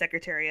 the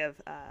Secretary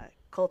of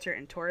Culture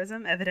and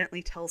Tourism,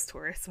 evidently tells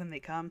tourists when they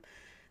come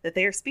that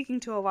they are speaking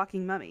to a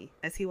walking mummy,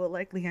 as he will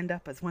likely end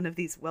up as one of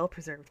these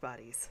well-preserved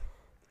bodies.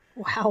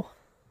 Wow.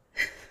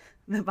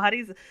 The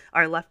bodies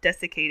are left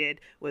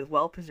desiccated with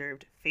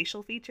well-preserved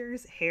facial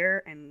features,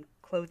 hair, and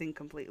clothing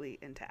completely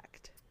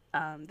intact.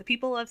 The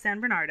people of San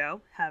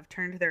Bernardo have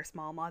turned their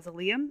small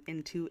mausoleum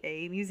into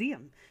a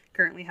museum,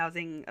 currently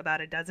housing about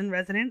a dozen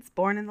residents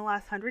born in the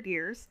last 100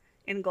 years,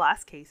 in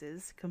glass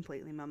cases,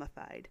 completely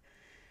mummified.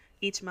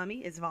 Each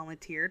mummy is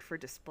volunteered for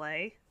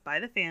display by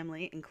the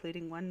family,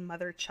 including one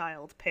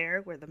mother-child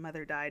pair where the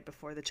mother died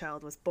before the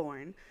child was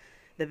born.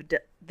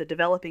 The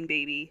developing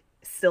baby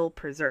still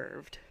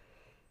preserved.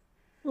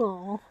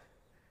 Aww.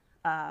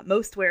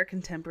 Most wear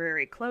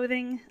contemporary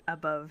clothing.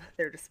 Above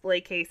their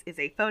display case is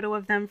a photo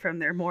of them from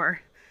their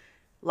more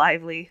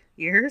lively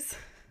years,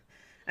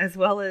 as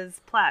well as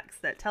plaques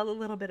that tell a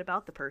little bit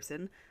about the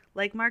person,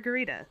 like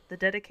Margarita, the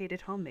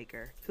dedicated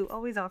homemaker, who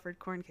always offered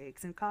corn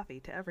cakes and coffee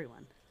to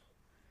everyone.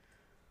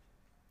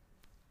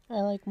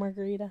 I like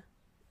Margarita.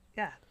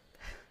 Yeah.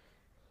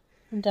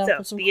 I'm down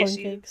for some corn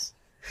cakes.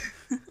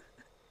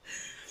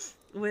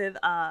 With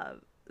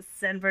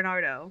San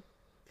Bernardo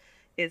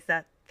is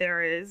that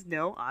there is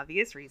no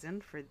obvious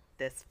reason for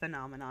this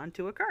phenomenon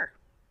to occur.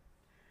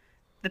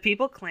 The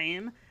people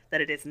claim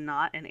that it is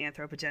not an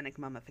anthropogenic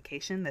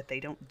mummification, that they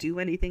don't do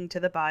anything to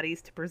the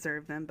bodies to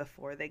preserve them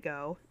before they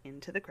go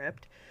into the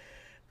crypt.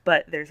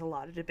 But there's a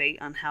lot of debate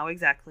on how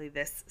exactly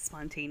this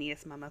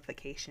spontaneous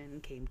mummification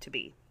came to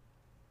be.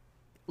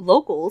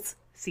 Locals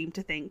seem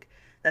to think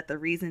that the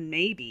reason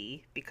may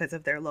be because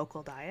of their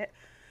local diet,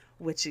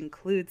 which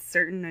includes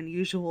certain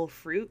unusual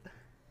fruit,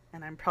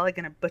 and I'm probably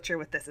going to butcher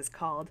what this is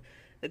called,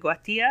 the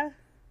guatilla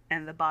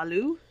and the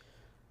balu.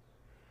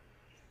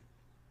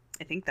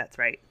 I think that's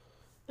right.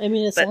 I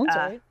mean, it sounds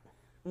right.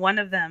 One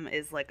of them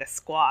is like a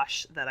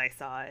squash that I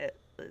saw. It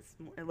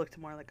looked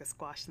more like a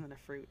squash than a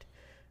fruit.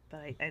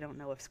 But I don't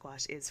know if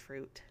squash is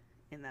fruit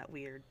in that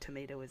weird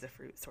tomato is a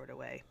fruit sort of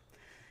way.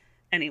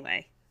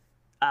 Anyway,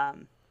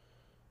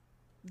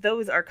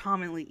 those are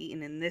commonly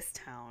eaten in this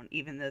town,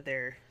 even though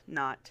they're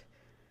not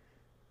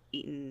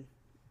eaten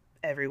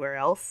everywhere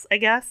else, I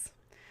guess.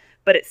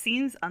 But it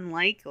seems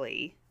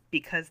unlikely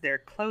because their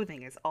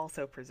clothing is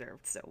also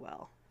preserved so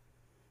well.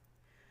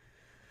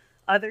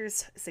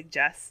 Others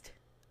suggest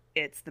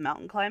it's the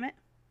mountain climate,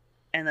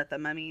 and that the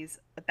mummies'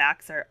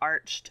 backs are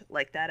arched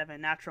like that of a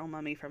natural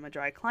mummy from a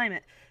dry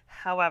climate.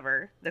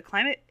 However, the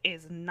climate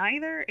is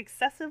neither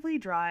excessively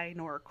dry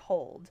nor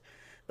cold.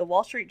 The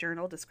Wall Street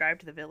Journal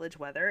described the village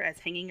weather as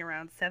hanging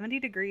around 70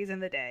 degrees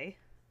in the day,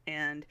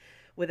 and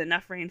with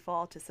enough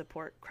rainfall to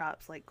support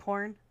crops like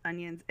corn,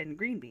 onions, and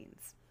green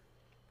beans.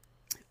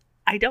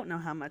 I don't know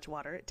how much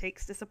water it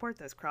takes to support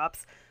those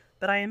crops,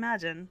 but I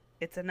imagine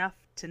it's enough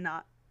to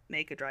not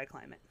make a dry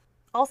climate.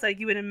 Also,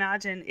 you would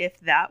imagine if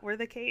that were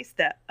the case,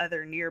 that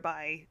other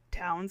nearby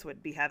towns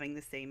would be having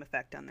the same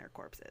effect on their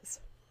corpses.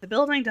 The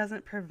building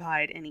doesn't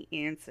provide any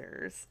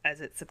answers,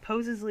 as it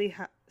supposedly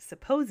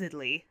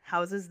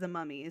houses the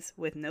mummies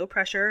with no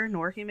pressure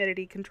nor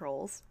humidity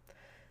controls.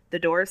 The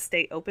doors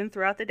stay open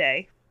throughout the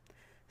day.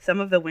 Some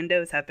of the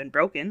windows have been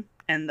broken,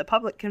 and the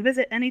public can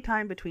visit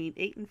anytime between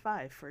 8 and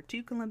 5 for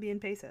 2 Colombian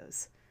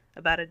pesos,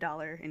 about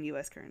 $1 in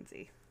U.S.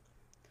 currency.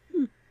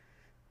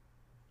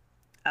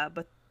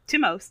 But to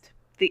most,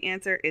 the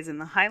answer is in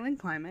the highland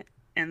climate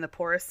and the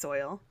porous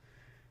soil.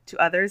 To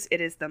others, it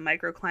is the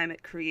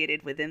microclimate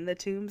created within the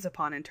tombs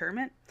upon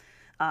interment,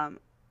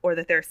 or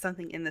that there's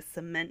something in the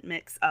cement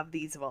mix of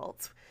these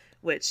vaults,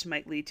 which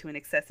might lead to an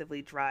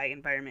excessively dry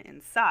environment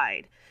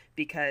inside,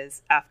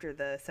 because after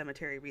the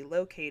cemetery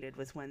relocated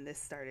was when this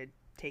started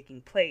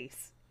taking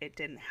place. It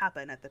didn't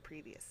happen at the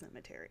previous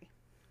cemetery.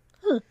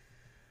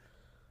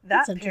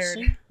 That's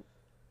interesting.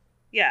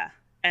 Yeah,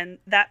 and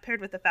that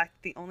paired with the fact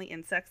that the only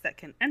insects that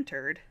can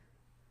enter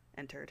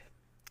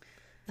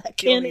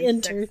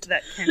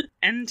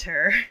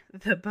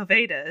the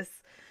bovedas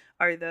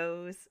are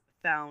those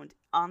found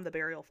on the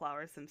burial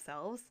flowers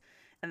themselves,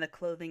 and the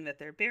clothing that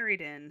they're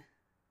buried in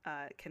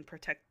can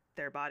protect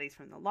their bodies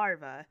from the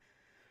larvae.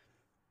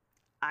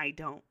 I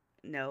don't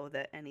know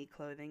that any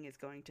clothing is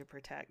going to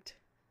protect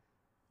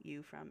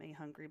you from a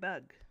hungry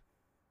bug.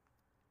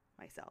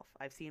 Myself,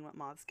 I've seen what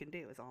moths can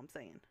do, is all I'm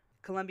saying.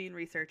 Colombian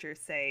researchers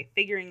say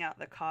figuring out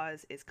the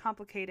cause is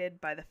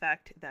complicated by the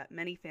fact that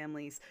many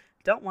families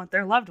don't want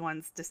their loved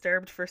ones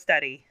disturbed for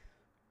study.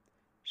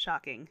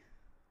 Shocking.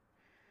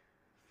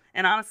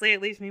 And honestly,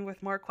 it leaves me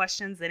with more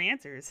questions than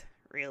answers,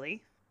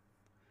 really.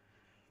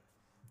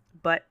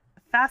 But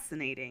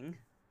fascinating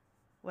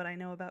what I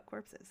know about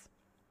corpses.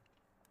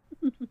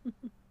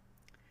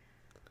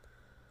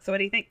 So what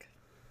do you think?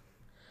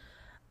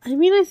 I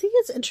mean, I think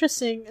it's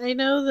interesting. I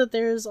know that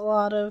there's a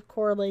lot of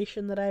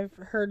correlation that I've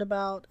heard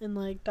about in,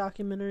 like,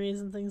 documentaries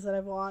and things that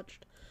I've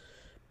watched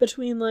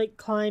between, like,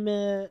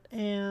 climate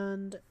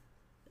and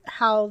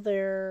how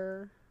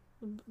their,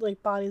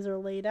 like, bodies are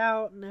laid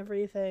out and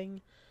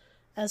everything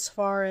as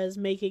far as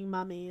making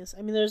mummies.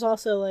 I mean, there's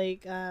also,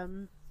 like,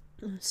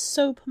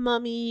 soap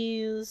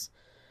mummies.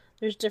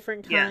 There's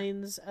different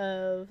kinds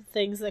of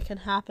things that can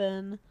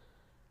happen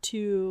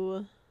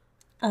to...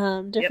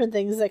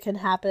 things that can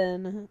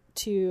happen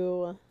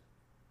to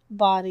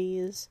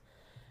bodies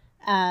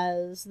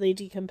as they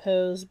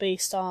decompose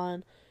based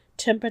on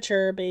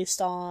temperature,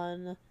 based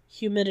on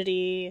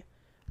humidity,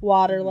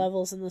 water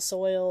levels in the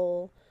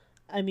soil.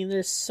 I mean,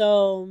 there's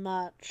so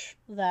much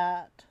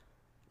that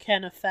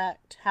can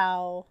affect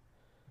how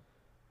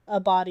a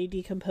body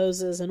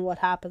decomposes and what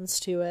happens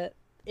to it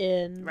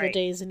in the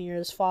days and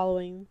years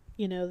following,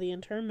 the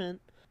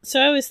interment. So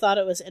I always thought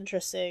it was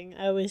interesting.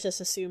 I always just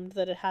assumed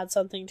that it had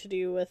something to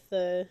do with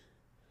it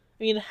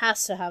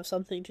has to have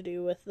something to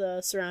do with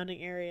the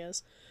surrounding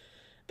areas.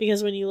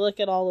 Because when you look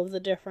at all of the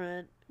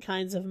different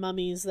kinds of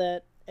mummies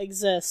that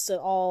exist, it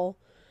all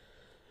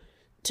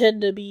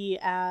tend to be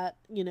at,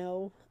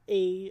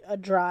 a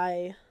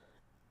dry,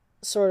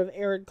 sort of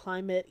arid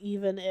climate,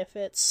 even if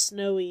it's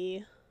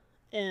snowy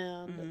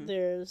and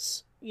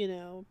there's,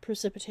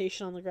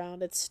 precipitation on the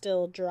ground. It's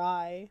still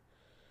dry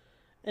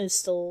and it's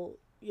still...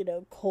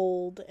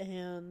 cold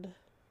and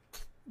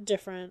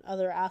different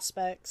other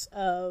aspects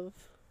of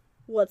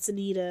what's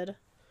needed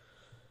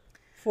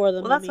for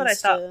the mummies. That's what I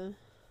thought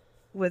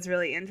was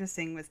really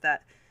interesting, was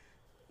that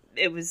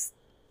it was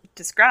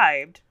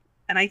described,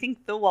 and I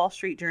think the Wall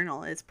Street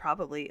Journal is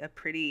probably a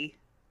pretty,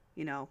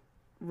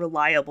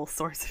 reliable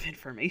source of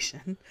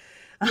information.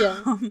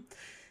 Yeah.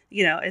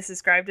 It's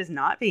described as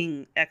not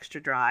being extra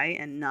dry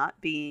and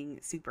not being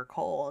super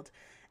cold.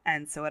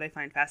 And so what I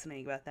find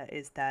fascinating about that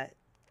is that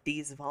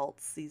these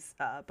vaults, these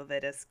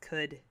bovedas,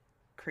 could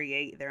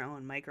create their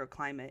own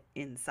microclimate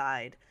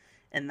inside,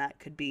 and that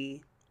could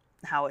be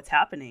how it's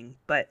happening.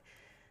 But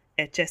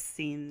it just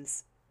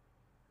seems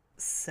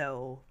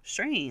so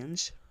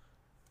strange,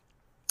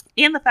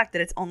 and the fact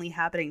that it's only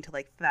happening to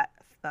like that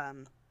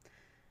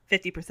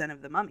 50%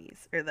 of the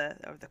mummies or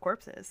the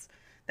corpses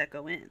that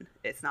go in.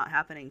 It's not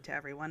happening to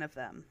every one of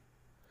them.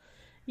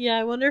 Yeah,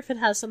 I wonder if it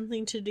has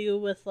something to do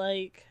with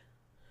like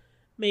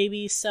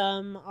maybe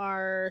some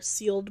are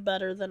sealed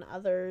better than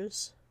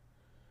others,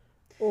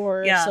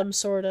 or some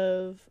sort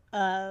of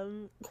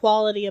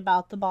quality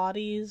about the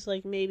bodies,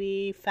 like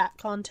maybe fat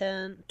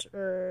content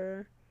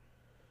or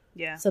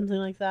something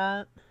like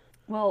that.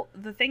 Well,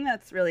 the thing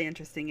that's really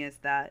interesting is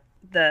that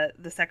the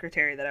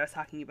secretary that I was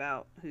talking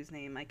about, whose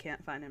name I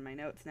can't find in my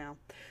notes now,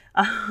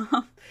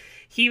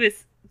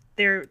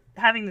 they're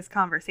having this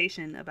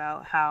conversation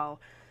about how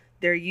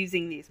they're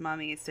using these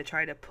mummies to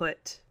try to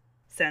put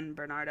San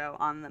Bernardo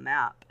on the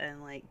map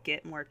and like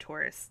get more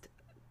tourist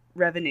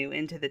revenue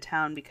into the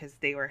town because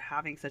they were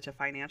having such a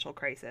financial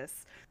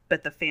crisis.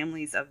 But the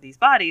families of these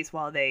bodies,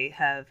 while they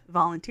have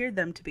volunteered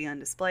them to be on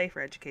display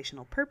for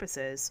educational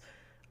purposes,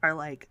 are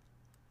like,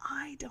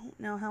 I don't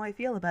know how I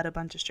feel about a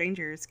bunch of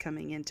strangers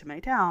coming into my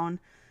town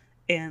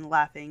and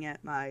laughing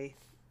at my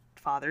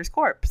father's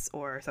corpse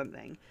or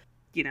something.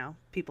 You know,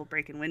 people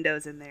breaking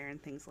windows in there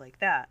and things like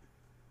that.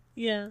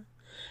 Yeah.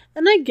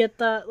 And I get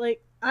that.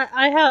 Like,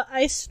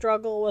 I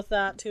struggle with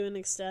that to an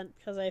extent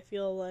because I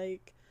feel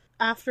like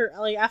after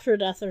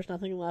death, there's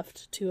nothing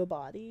left to a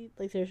body.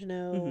 Like, there's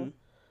no,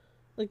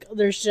 like,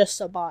 there's just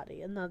a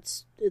body, and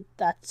that's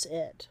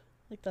it.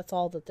 Like, that's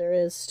all that there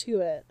is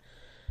to it.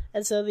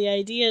 And so the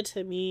idea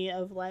to me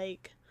of,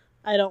 like,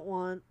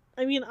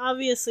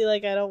 obviously,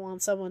 like, I don't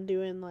want someone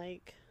doing,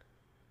 like,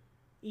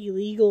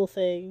 illegal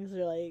things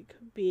or, like,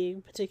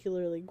 being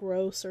particularly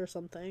gross or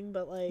something,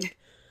 but, like,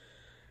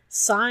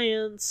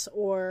 science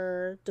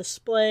or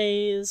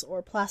displays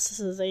or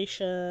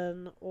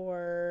plasticization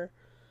or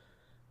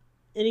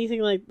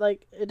anything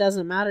like it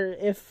doesn't matter.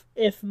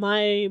 If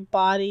my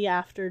body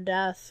after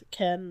death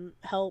can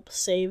help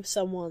save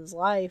someone's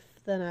life,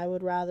 then I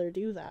would rather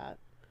do that.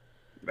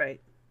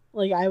 Right.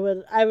 Like, I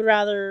would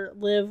rather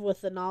live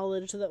with the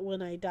knowledge that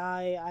when I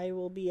die, I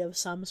will be of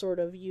some sort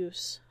of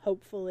use,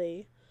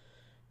 hopefully,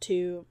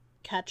 to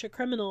catch a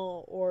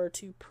criminal or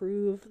to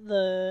prove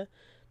the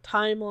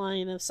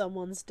timeline of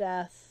someone's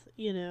death,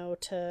 you know,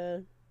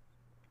 to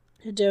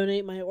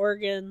donate my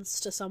organs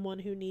to someone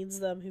who needs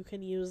them, who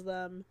can use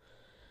them.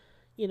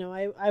 You know,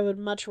 I would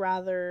much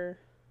rather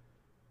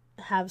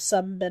have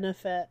some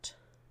benefit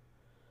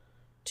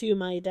to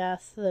my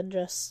death than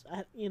just,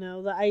 you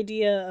know, the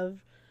idea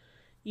of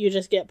you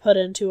just get put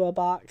into a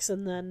box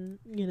and then,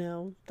 you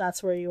know,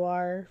 that's where you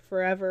are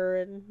forever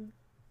and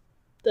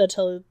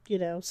until, you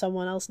know,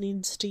 someone else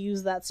needs to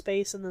use that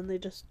space and then they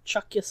just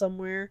chuck you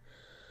somewhere.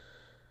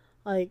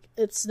 Like,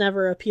 it's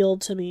never appealed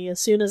to me. As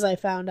soon as I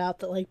found out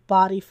that, like,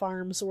 body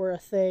farms were a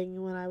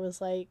thing when I was,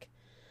 like,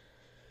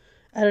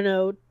 I don't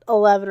know,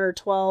 11 or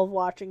 12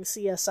 watching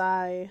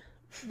CSI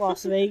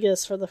Las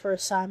Vegas for the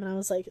first time, and I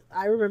was like,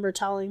 I remember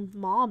telling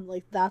Mom,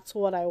 like, that's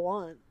what I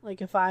want.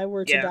 Like, if I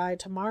were to die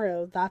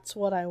tomorrow, that's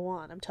what I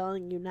want. I'm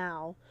telling you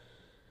now.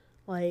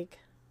 Like,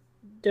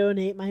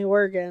 donate my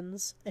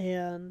organs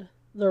and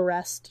the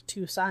rest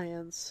to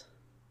science.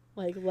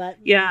 Like,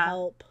 let me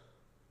help.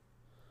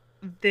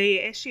 The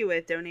issue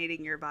with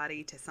donating your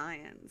body to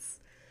science,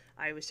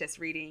 I was just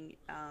reading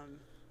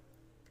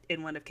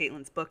in one of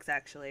Caitlin's books,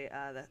 actually,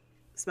 The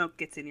Smoke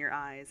Gets in Your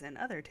Eyes and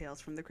Other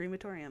Tales from the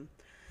Crematorium.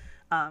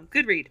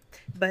 Good read.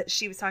 But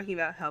she was talking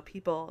about how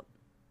people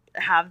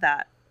have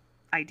that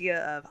idea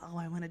of, oh,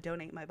 I want to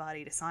donate my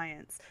body to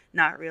science,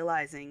 not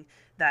realizing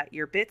that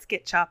your bits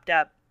get chopped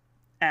up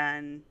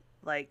and,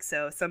 like,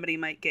 so somebody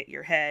might get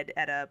your head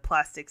at a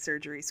plastic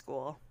surgery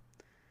school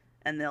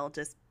and they'll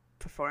just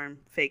perform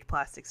fake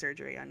plastic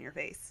surgery on your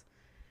face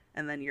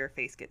and then your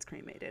face gets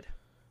cremated.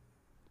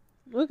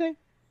 Okay.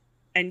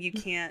 And you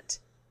can't,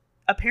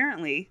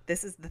 apparently,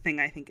 this is the thing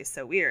I think is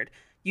so weird,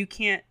 you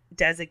can't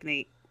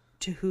designate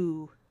to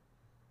who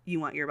you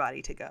want your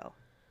body to go.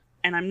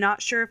 And I'm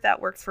not sure if that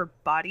works for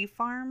body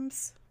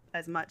farms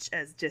as much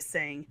as just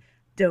saying,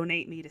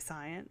 donate me to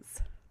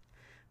science.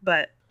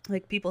 But,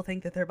 like, people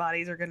think that their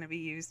bodies are going to be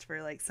used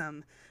for, like,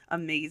 some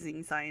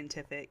amazing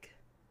scientific,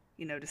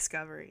 you know,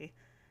 discovery.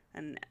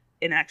 And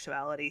in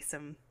actuality,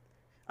 some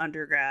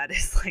undergrad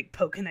is, like,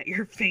 poking at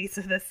your face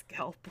with a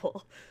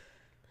scalpel.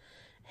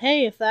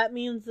 Hey, if that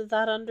means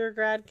that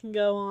undergrad can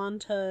go on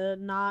to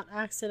not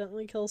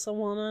accidentally kill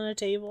someone on a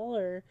table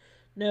or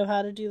know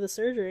how to do the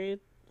surgery,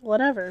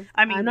 whatever.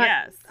 I mean,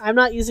 yes. I'm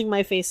not using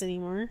my face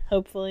anymore,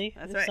 hopefully.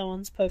 That's if right.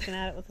 Someone's poking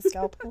at it with a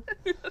scalpel.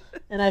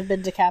 And I've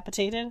been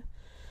decapitated.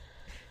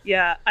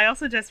 Yeah, I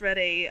also just read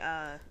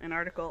an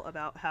article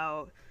about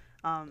how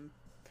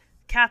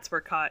cats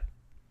were caught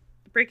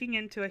breaking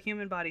into a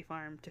human body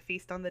farm to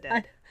feast on the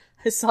dead.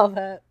 I saw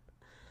that.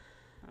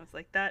 I was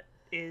like, that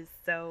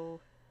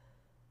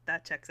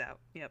checks out.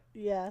 Yep.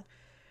 Yeah.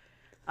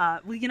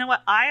 Well, you know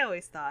what? I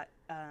always thought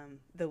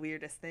the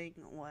weirdest thing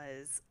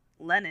was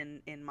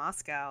Lenin in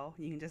Moscow.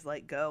 You can just,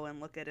 like, go and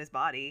look at his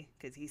body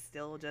because he's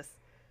still just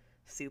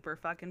super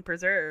fucking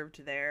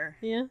preserved there.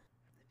 Yeah.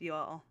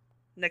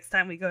 Next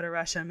time we go to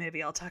Russia,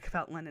 maybe I'll talk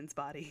about Lenin's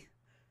body.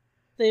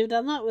 They've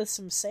done that with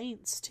some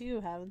saints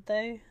too, haven't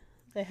they?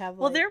 They have,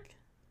 like... Well,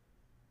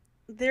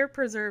 they're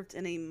preserved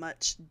in a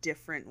much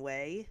different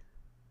way,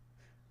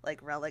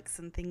 like relics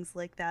and things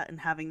like that, and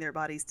having their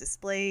bodies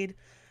displayed.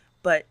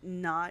 but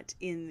not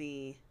in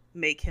the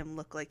make him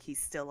look like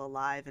he's still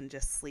alive and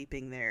just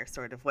sleeping there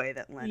sort of way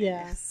that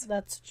Lennon is.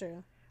 That's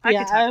true. I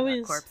could talk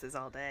about corpses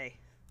all day.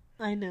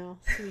 I know,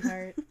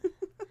 sweetheart.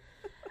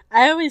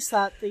 I always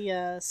thought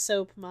the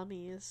soap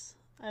mummies,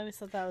 I always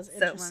thought that was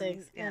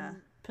interesting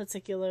and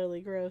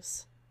particularly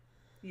gross.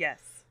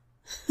 Yes.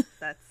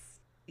 That's,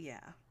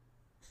 yeah.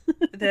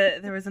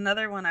 There was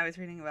another one I was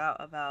reading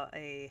about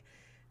a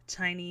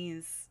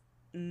Chinese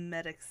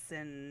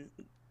medicine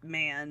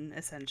man,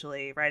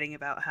 essentially, writing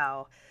about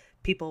how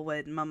people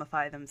would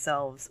mummify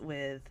themselves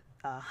with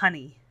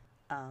honey,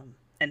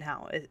 and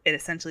how it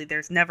essentially,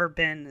 there's never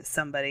been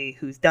somebody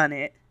who's done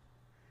it,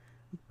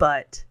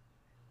 but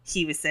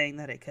he was saying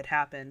that it could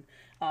happen.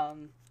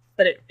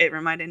 But it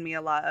reminded me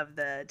a lot of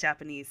the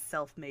Japanese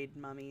self-made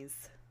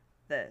mummies,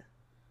 the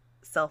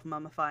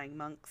self-mummifying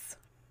monks.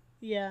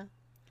 Yeah.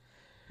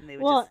 And they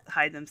would just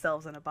hide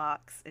themselves in a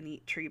box and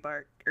eat tree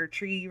bark or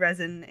tree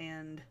resin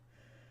and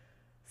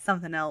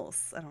something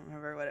else. I don't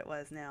remember what it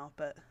was now,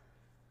 but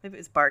maybe it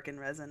was bark and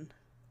resin.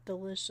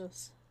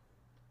 Delicious.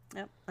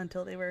 Yep,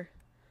 until they were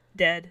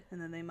dead and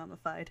then they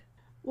mummified.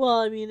 Well,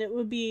 I mean, it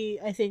would be,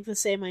 I think, the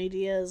same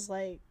idea as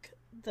like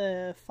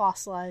the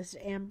fossilized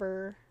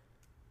amber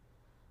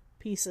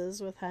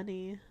pieces with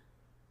honey.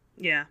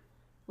 Yeah.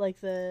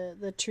 Like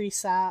the tree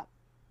sap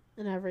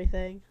and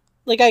everything.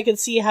 Like, I could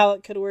see how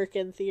it could work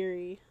in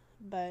theory,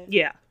 but...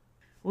 Yeah.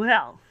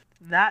 Well,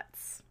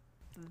 that's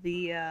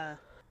the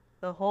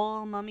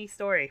whole mummy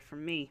story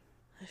from me.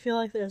 I feel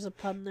like there's a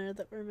pun there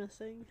that we're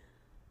missing.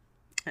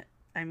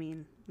 I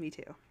mean, me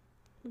too.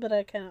 But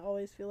I kind of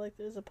always feel like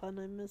there's a pun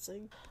I'm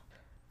missing.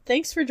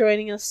 Thanks for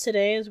joining us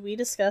today as we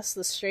discuss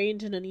the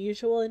strange and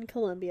unusual in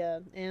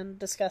Colombia, and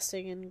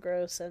disgusting and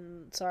gross,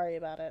 and sorry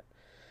about it.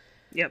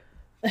 Yep.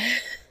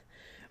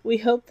 We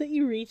hope that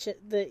you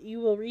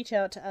will reach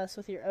out to us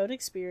with your own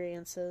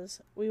experiences.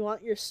 We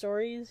want your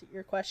stories,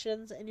 your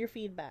questions, and your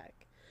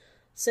feedback.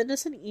 Send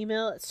us an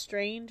email at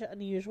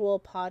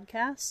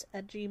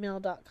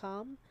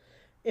strangeunusualpodcast@gmail.com.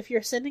 If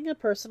you're sending a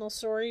personal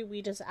story,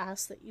 we just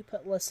ask that you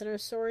put listener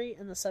story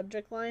in the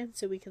subject line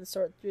so we can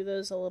sort through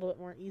those a little bit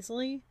more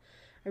easily.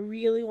 I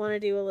really want to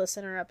do a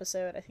listener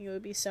episode. I think it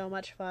would be so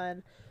much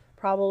fun.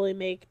 Probably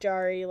make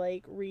Jari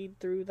read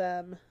through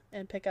them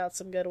and pick out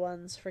some good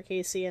ones for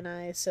Casey and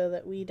I so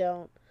that we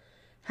don't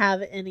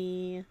have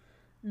any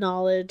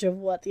knowledge of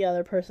what the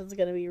other person's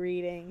going to be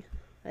reading.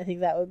 I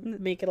think that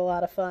would make it a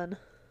lot of fun.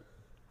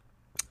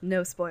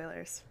 No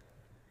spoilers.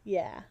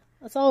 Yeah,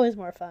 that's always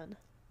more fun.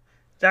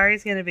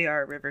 Jari's going to be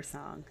our river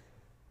song.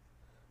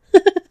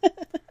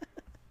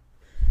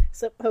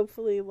 Except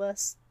hopefully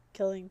less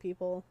killing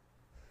people.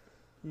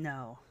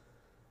 No.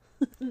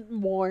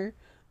 More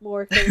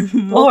killing people.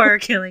 More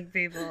killing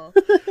people.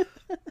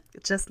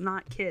 Just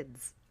not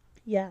kids.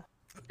 Yeah.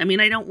 I mean,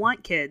 I don't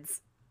want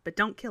kids, but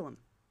don't kill them.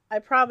 I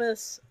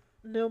promise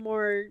no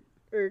more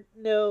or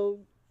no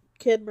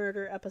kid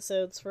murder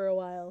episodes for a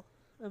while.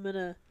 I'm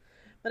gonna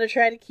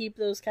try to keep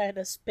those kind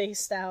of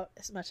spaced out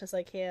as much as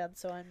I can,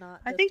 so I'm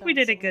not. I think we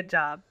did a good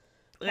job.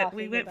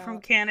 We went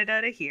from Canada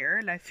to here,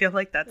 and I feel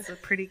like that's a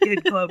pretty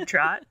good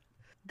globetrot.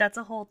 That's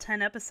a whole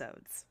 10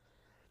 episodes.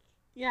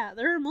 Yeah,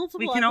 there are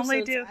multiple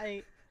episodes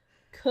I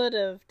could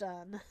have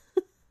done.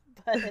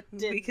 But it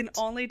didn't. We can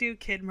only do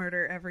kid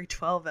murder every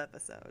 12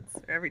 episodes,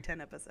 or every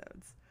 10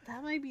 episodes.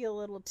 That might be a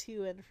little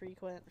too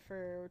infrequent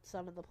for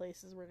some of the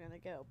places we're going to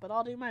go, but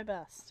I'll do my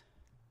best.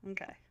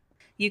 Okay.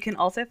 You can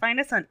also find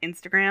us on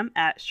Instagram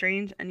at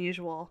Strange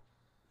Unusual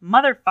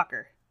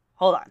Motherfucker.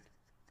 Hold on.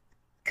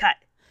 Cut.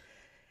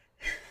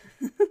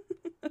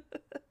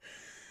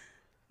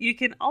 You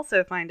can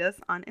also find us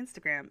on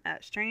Instagram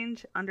at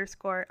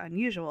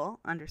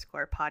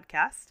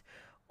strange_unusual_podcast.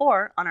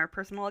 Or on our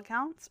personal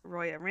accounts,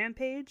 Roya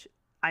Rampage,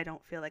 I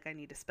don't feel like I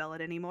need to spell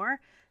it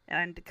anymore,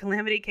 and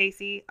Calamity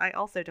Casey, I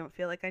also don't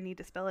feel like I need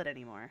to spell it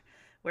anymore,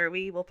 where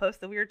we will post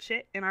the weird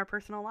shit in our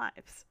personal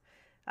lives.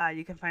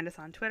 You can find us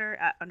on Twitter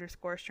at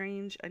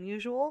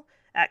 _strangeunusual,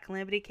 at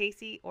Calamity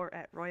Casey, or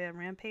at Roya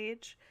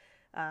Rampage.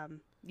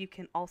 You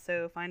can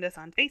also find us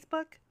on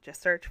Facebook.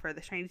 Just search for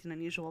the Strange and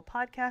Unusual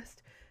Podcast.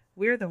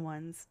 We're the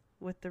ones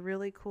with the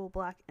really cool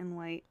black and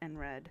white and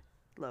red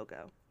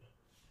logo.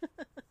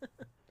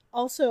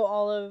 Also,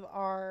 all of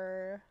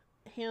our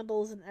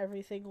handles and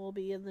everything will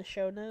be in the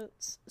show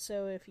notes,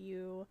 so if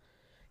you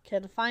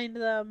can find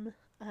them,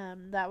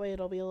 that way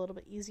it'll be a little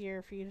bit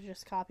easier for you to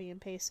just copy and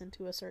paste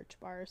into a search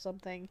bar or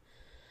something.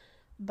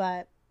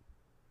 But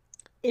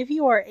if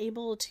you are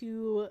able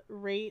to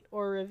rate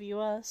or review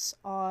us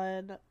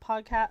on the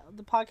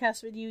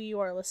podcast venue you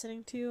are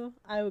listening to,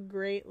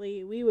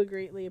 we would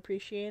greatly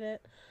appreciate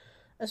it,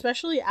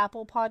 especially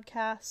Apple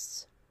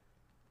Podcasts.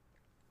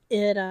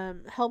 It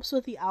helps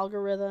with the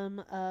algorithm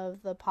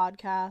of the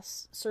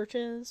podcast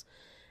searches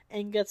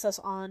and gets us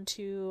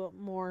onto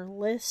more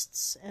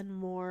lists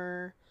and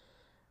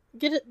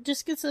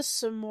gets us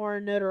some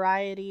more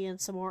notoriety and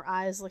some more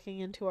eyes looking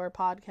into our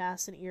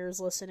podcast and ears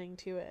listening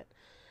to it.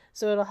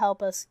 So it'll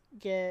help us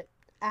get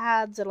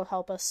ads, it'll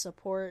help us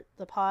support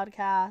the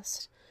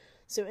podcast.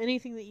 So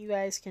anything that you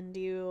guys can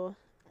do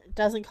It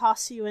doesn't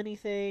cost you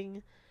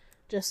anything.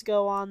 Just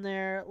go on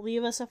there,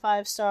 leave us a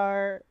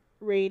 5-star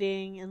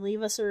rating, and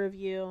leave us a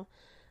review.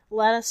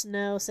 Let us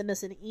know. Send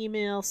us an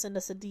email, send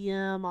us a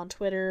DM on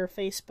Twitter,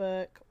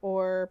 Facebook,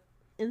 or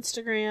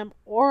Instagram,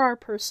 or our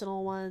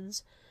personal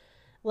ones,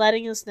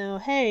 letting us know,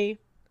 hey,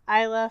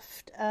 I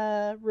left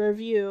a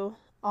review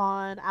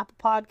on Apple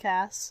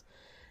Podcasts,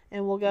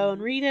 and we'll go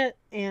and read it,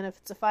 and if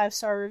it's a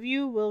 5-star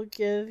review, we'll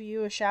give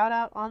you a shout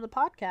out on the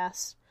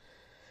podcast.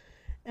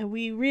 And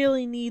we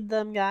really need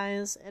them,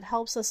 guys. It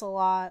helps us a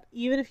lot.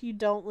 Even if you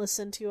don't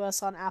listen to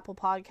us on Apple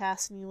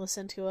Podcasts and you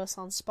listen to us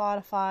on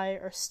Spotify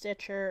or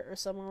Stitcher or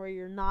somewhere where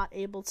you're not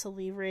able to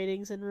leave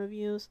ratings and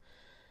reviews,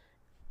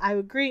 I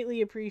would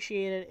greatly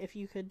appreciate it if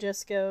you could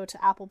just go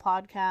to Apple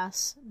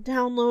Podcasts,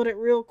 download it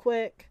real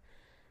quick,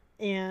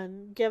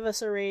 and give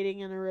us a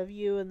rating and a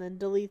review, and then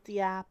delete the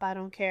app. I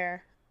don't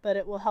care. But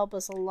it will help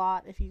us a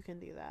lot if you can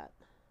do that.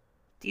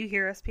 Do you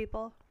hear us,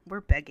 people? We're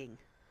begging.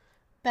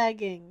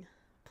 Begging.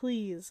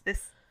 Please.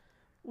 This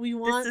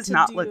does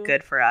not look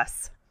good for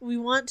us. We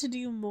want to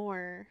do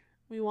more.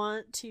 We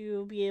want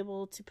to be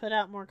able to put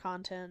out more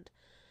content.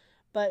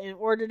 But in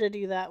order to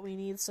do that, we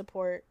need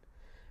support.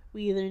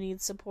 We either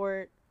need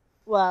support...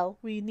 Well,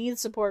 we need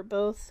support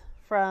both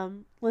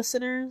from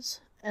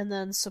listeners and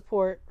then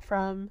support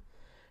from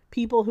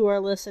people who are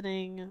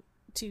listening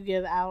to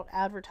give out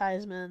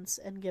advertisements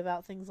and give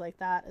out things like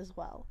that as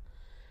well.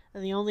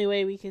 And the only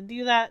way we can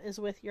do that is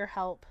with your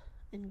help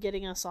in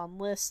getting us on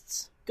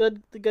lists,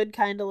 the good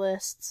kind of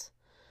lists,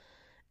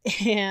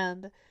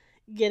 and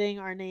getting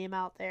our name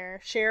out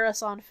there. Share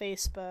us on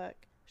Facebook,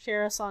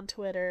 share us on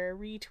Twitter,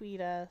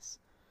 retweet us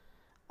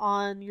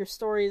on your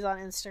stories on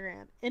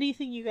Instagram.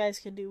 Anything you guys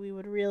can do, we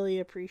would really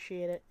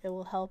appreciate it. It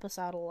will help us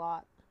out a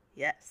lot.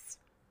 Yes.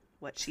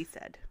 What she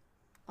said.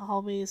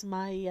 Always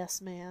my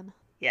yes man.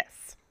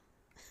 Yes.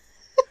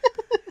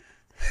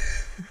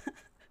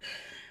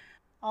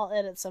 I'll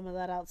edit some of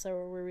that out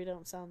so where we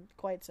don't sound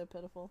quite so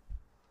pitiful.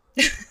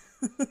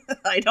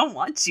 I don't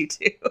want you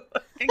to. I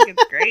think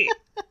it's great.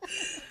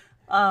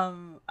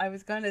 I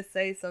was going to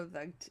say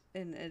something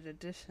in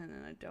addition,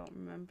 and I don't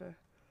remember.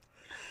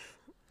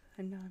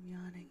 I know I'm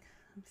yawning.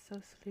 I'm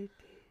so sleepy.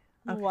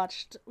 Okay.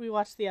 We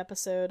watched the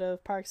episode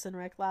of Parks and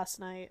Rec last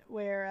night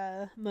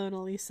where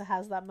Mona Lisa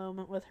has that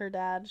moment with her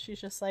dad. She's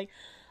just like,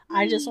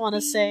 I just want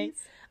to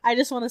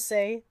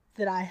say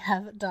that I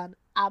have done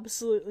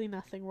absolutely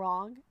nothing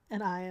wrong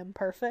and I am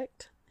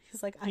perfect.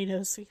 He's like, I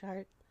know,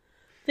 sweetheart.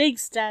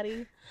 Thanks,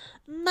 Daddy.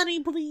 Money,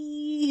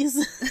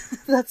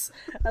 please. That's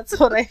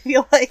what I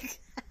feel like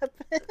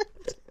happened.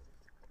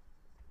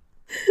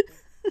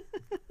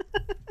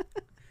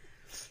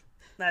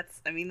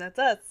 That's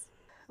us.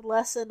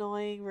 Less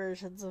annoying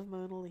versions of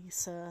Mona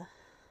Lisa.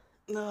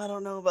 No, I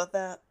don't know about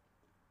that.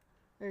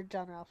 Or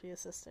John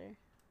Ralphio's sister.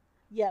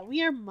 Yeah,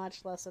 we are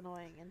much less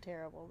annoying and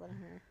terrible than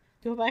her.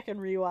 Go back and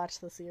rewatch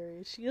the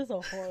series. She is a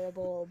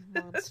horrible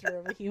monster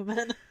of a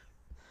human.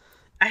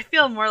 I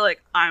feel more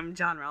like I'm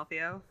John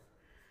Ralphio.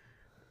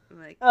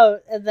 Like, oh,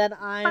 and then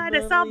I'm find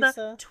us on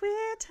the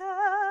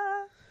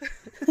Twitter.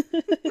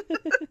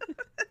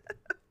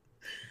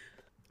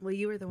 Well,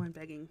 you were the one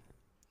begging.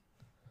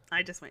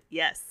 I just went,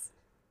 yes.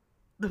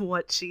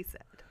 What she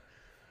said.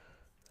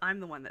 I'm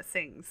the one that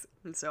sings,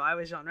 and so I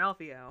was Jean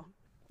Ralphio.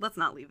 Let's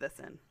not leave this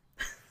in.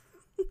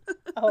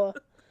 Oh,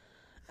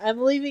 I'm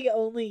leaving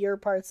only your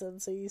parts in,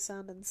 so you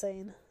sound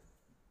insane.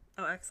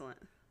 Oh, excellent.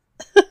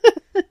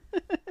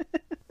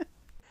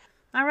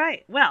 All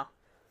right, well,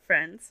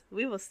 friends,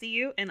 we will see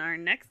you in our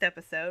next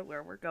episode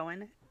where we're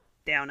going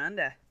down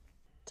under.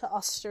 To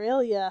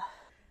Australia.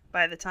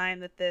 By the time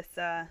that this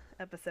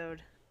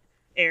episode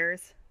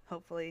airs,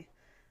 hopefully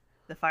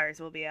the fires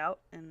will be out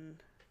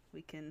and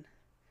we can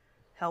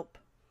help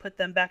put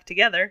them back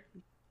together.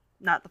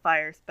 Not the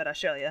fires, but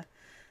Australia.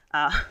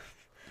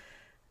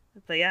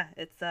 But yeah,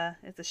 it's a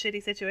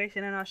shitty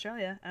situation in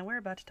Australia, and we're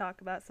about to talk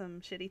about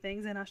some shitty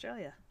things in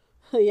Australia.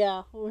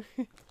 Yeah. All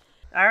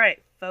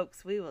right,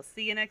 folks, we will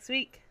see you next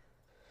week.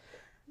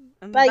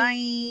 Bye.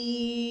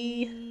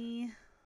 Bye.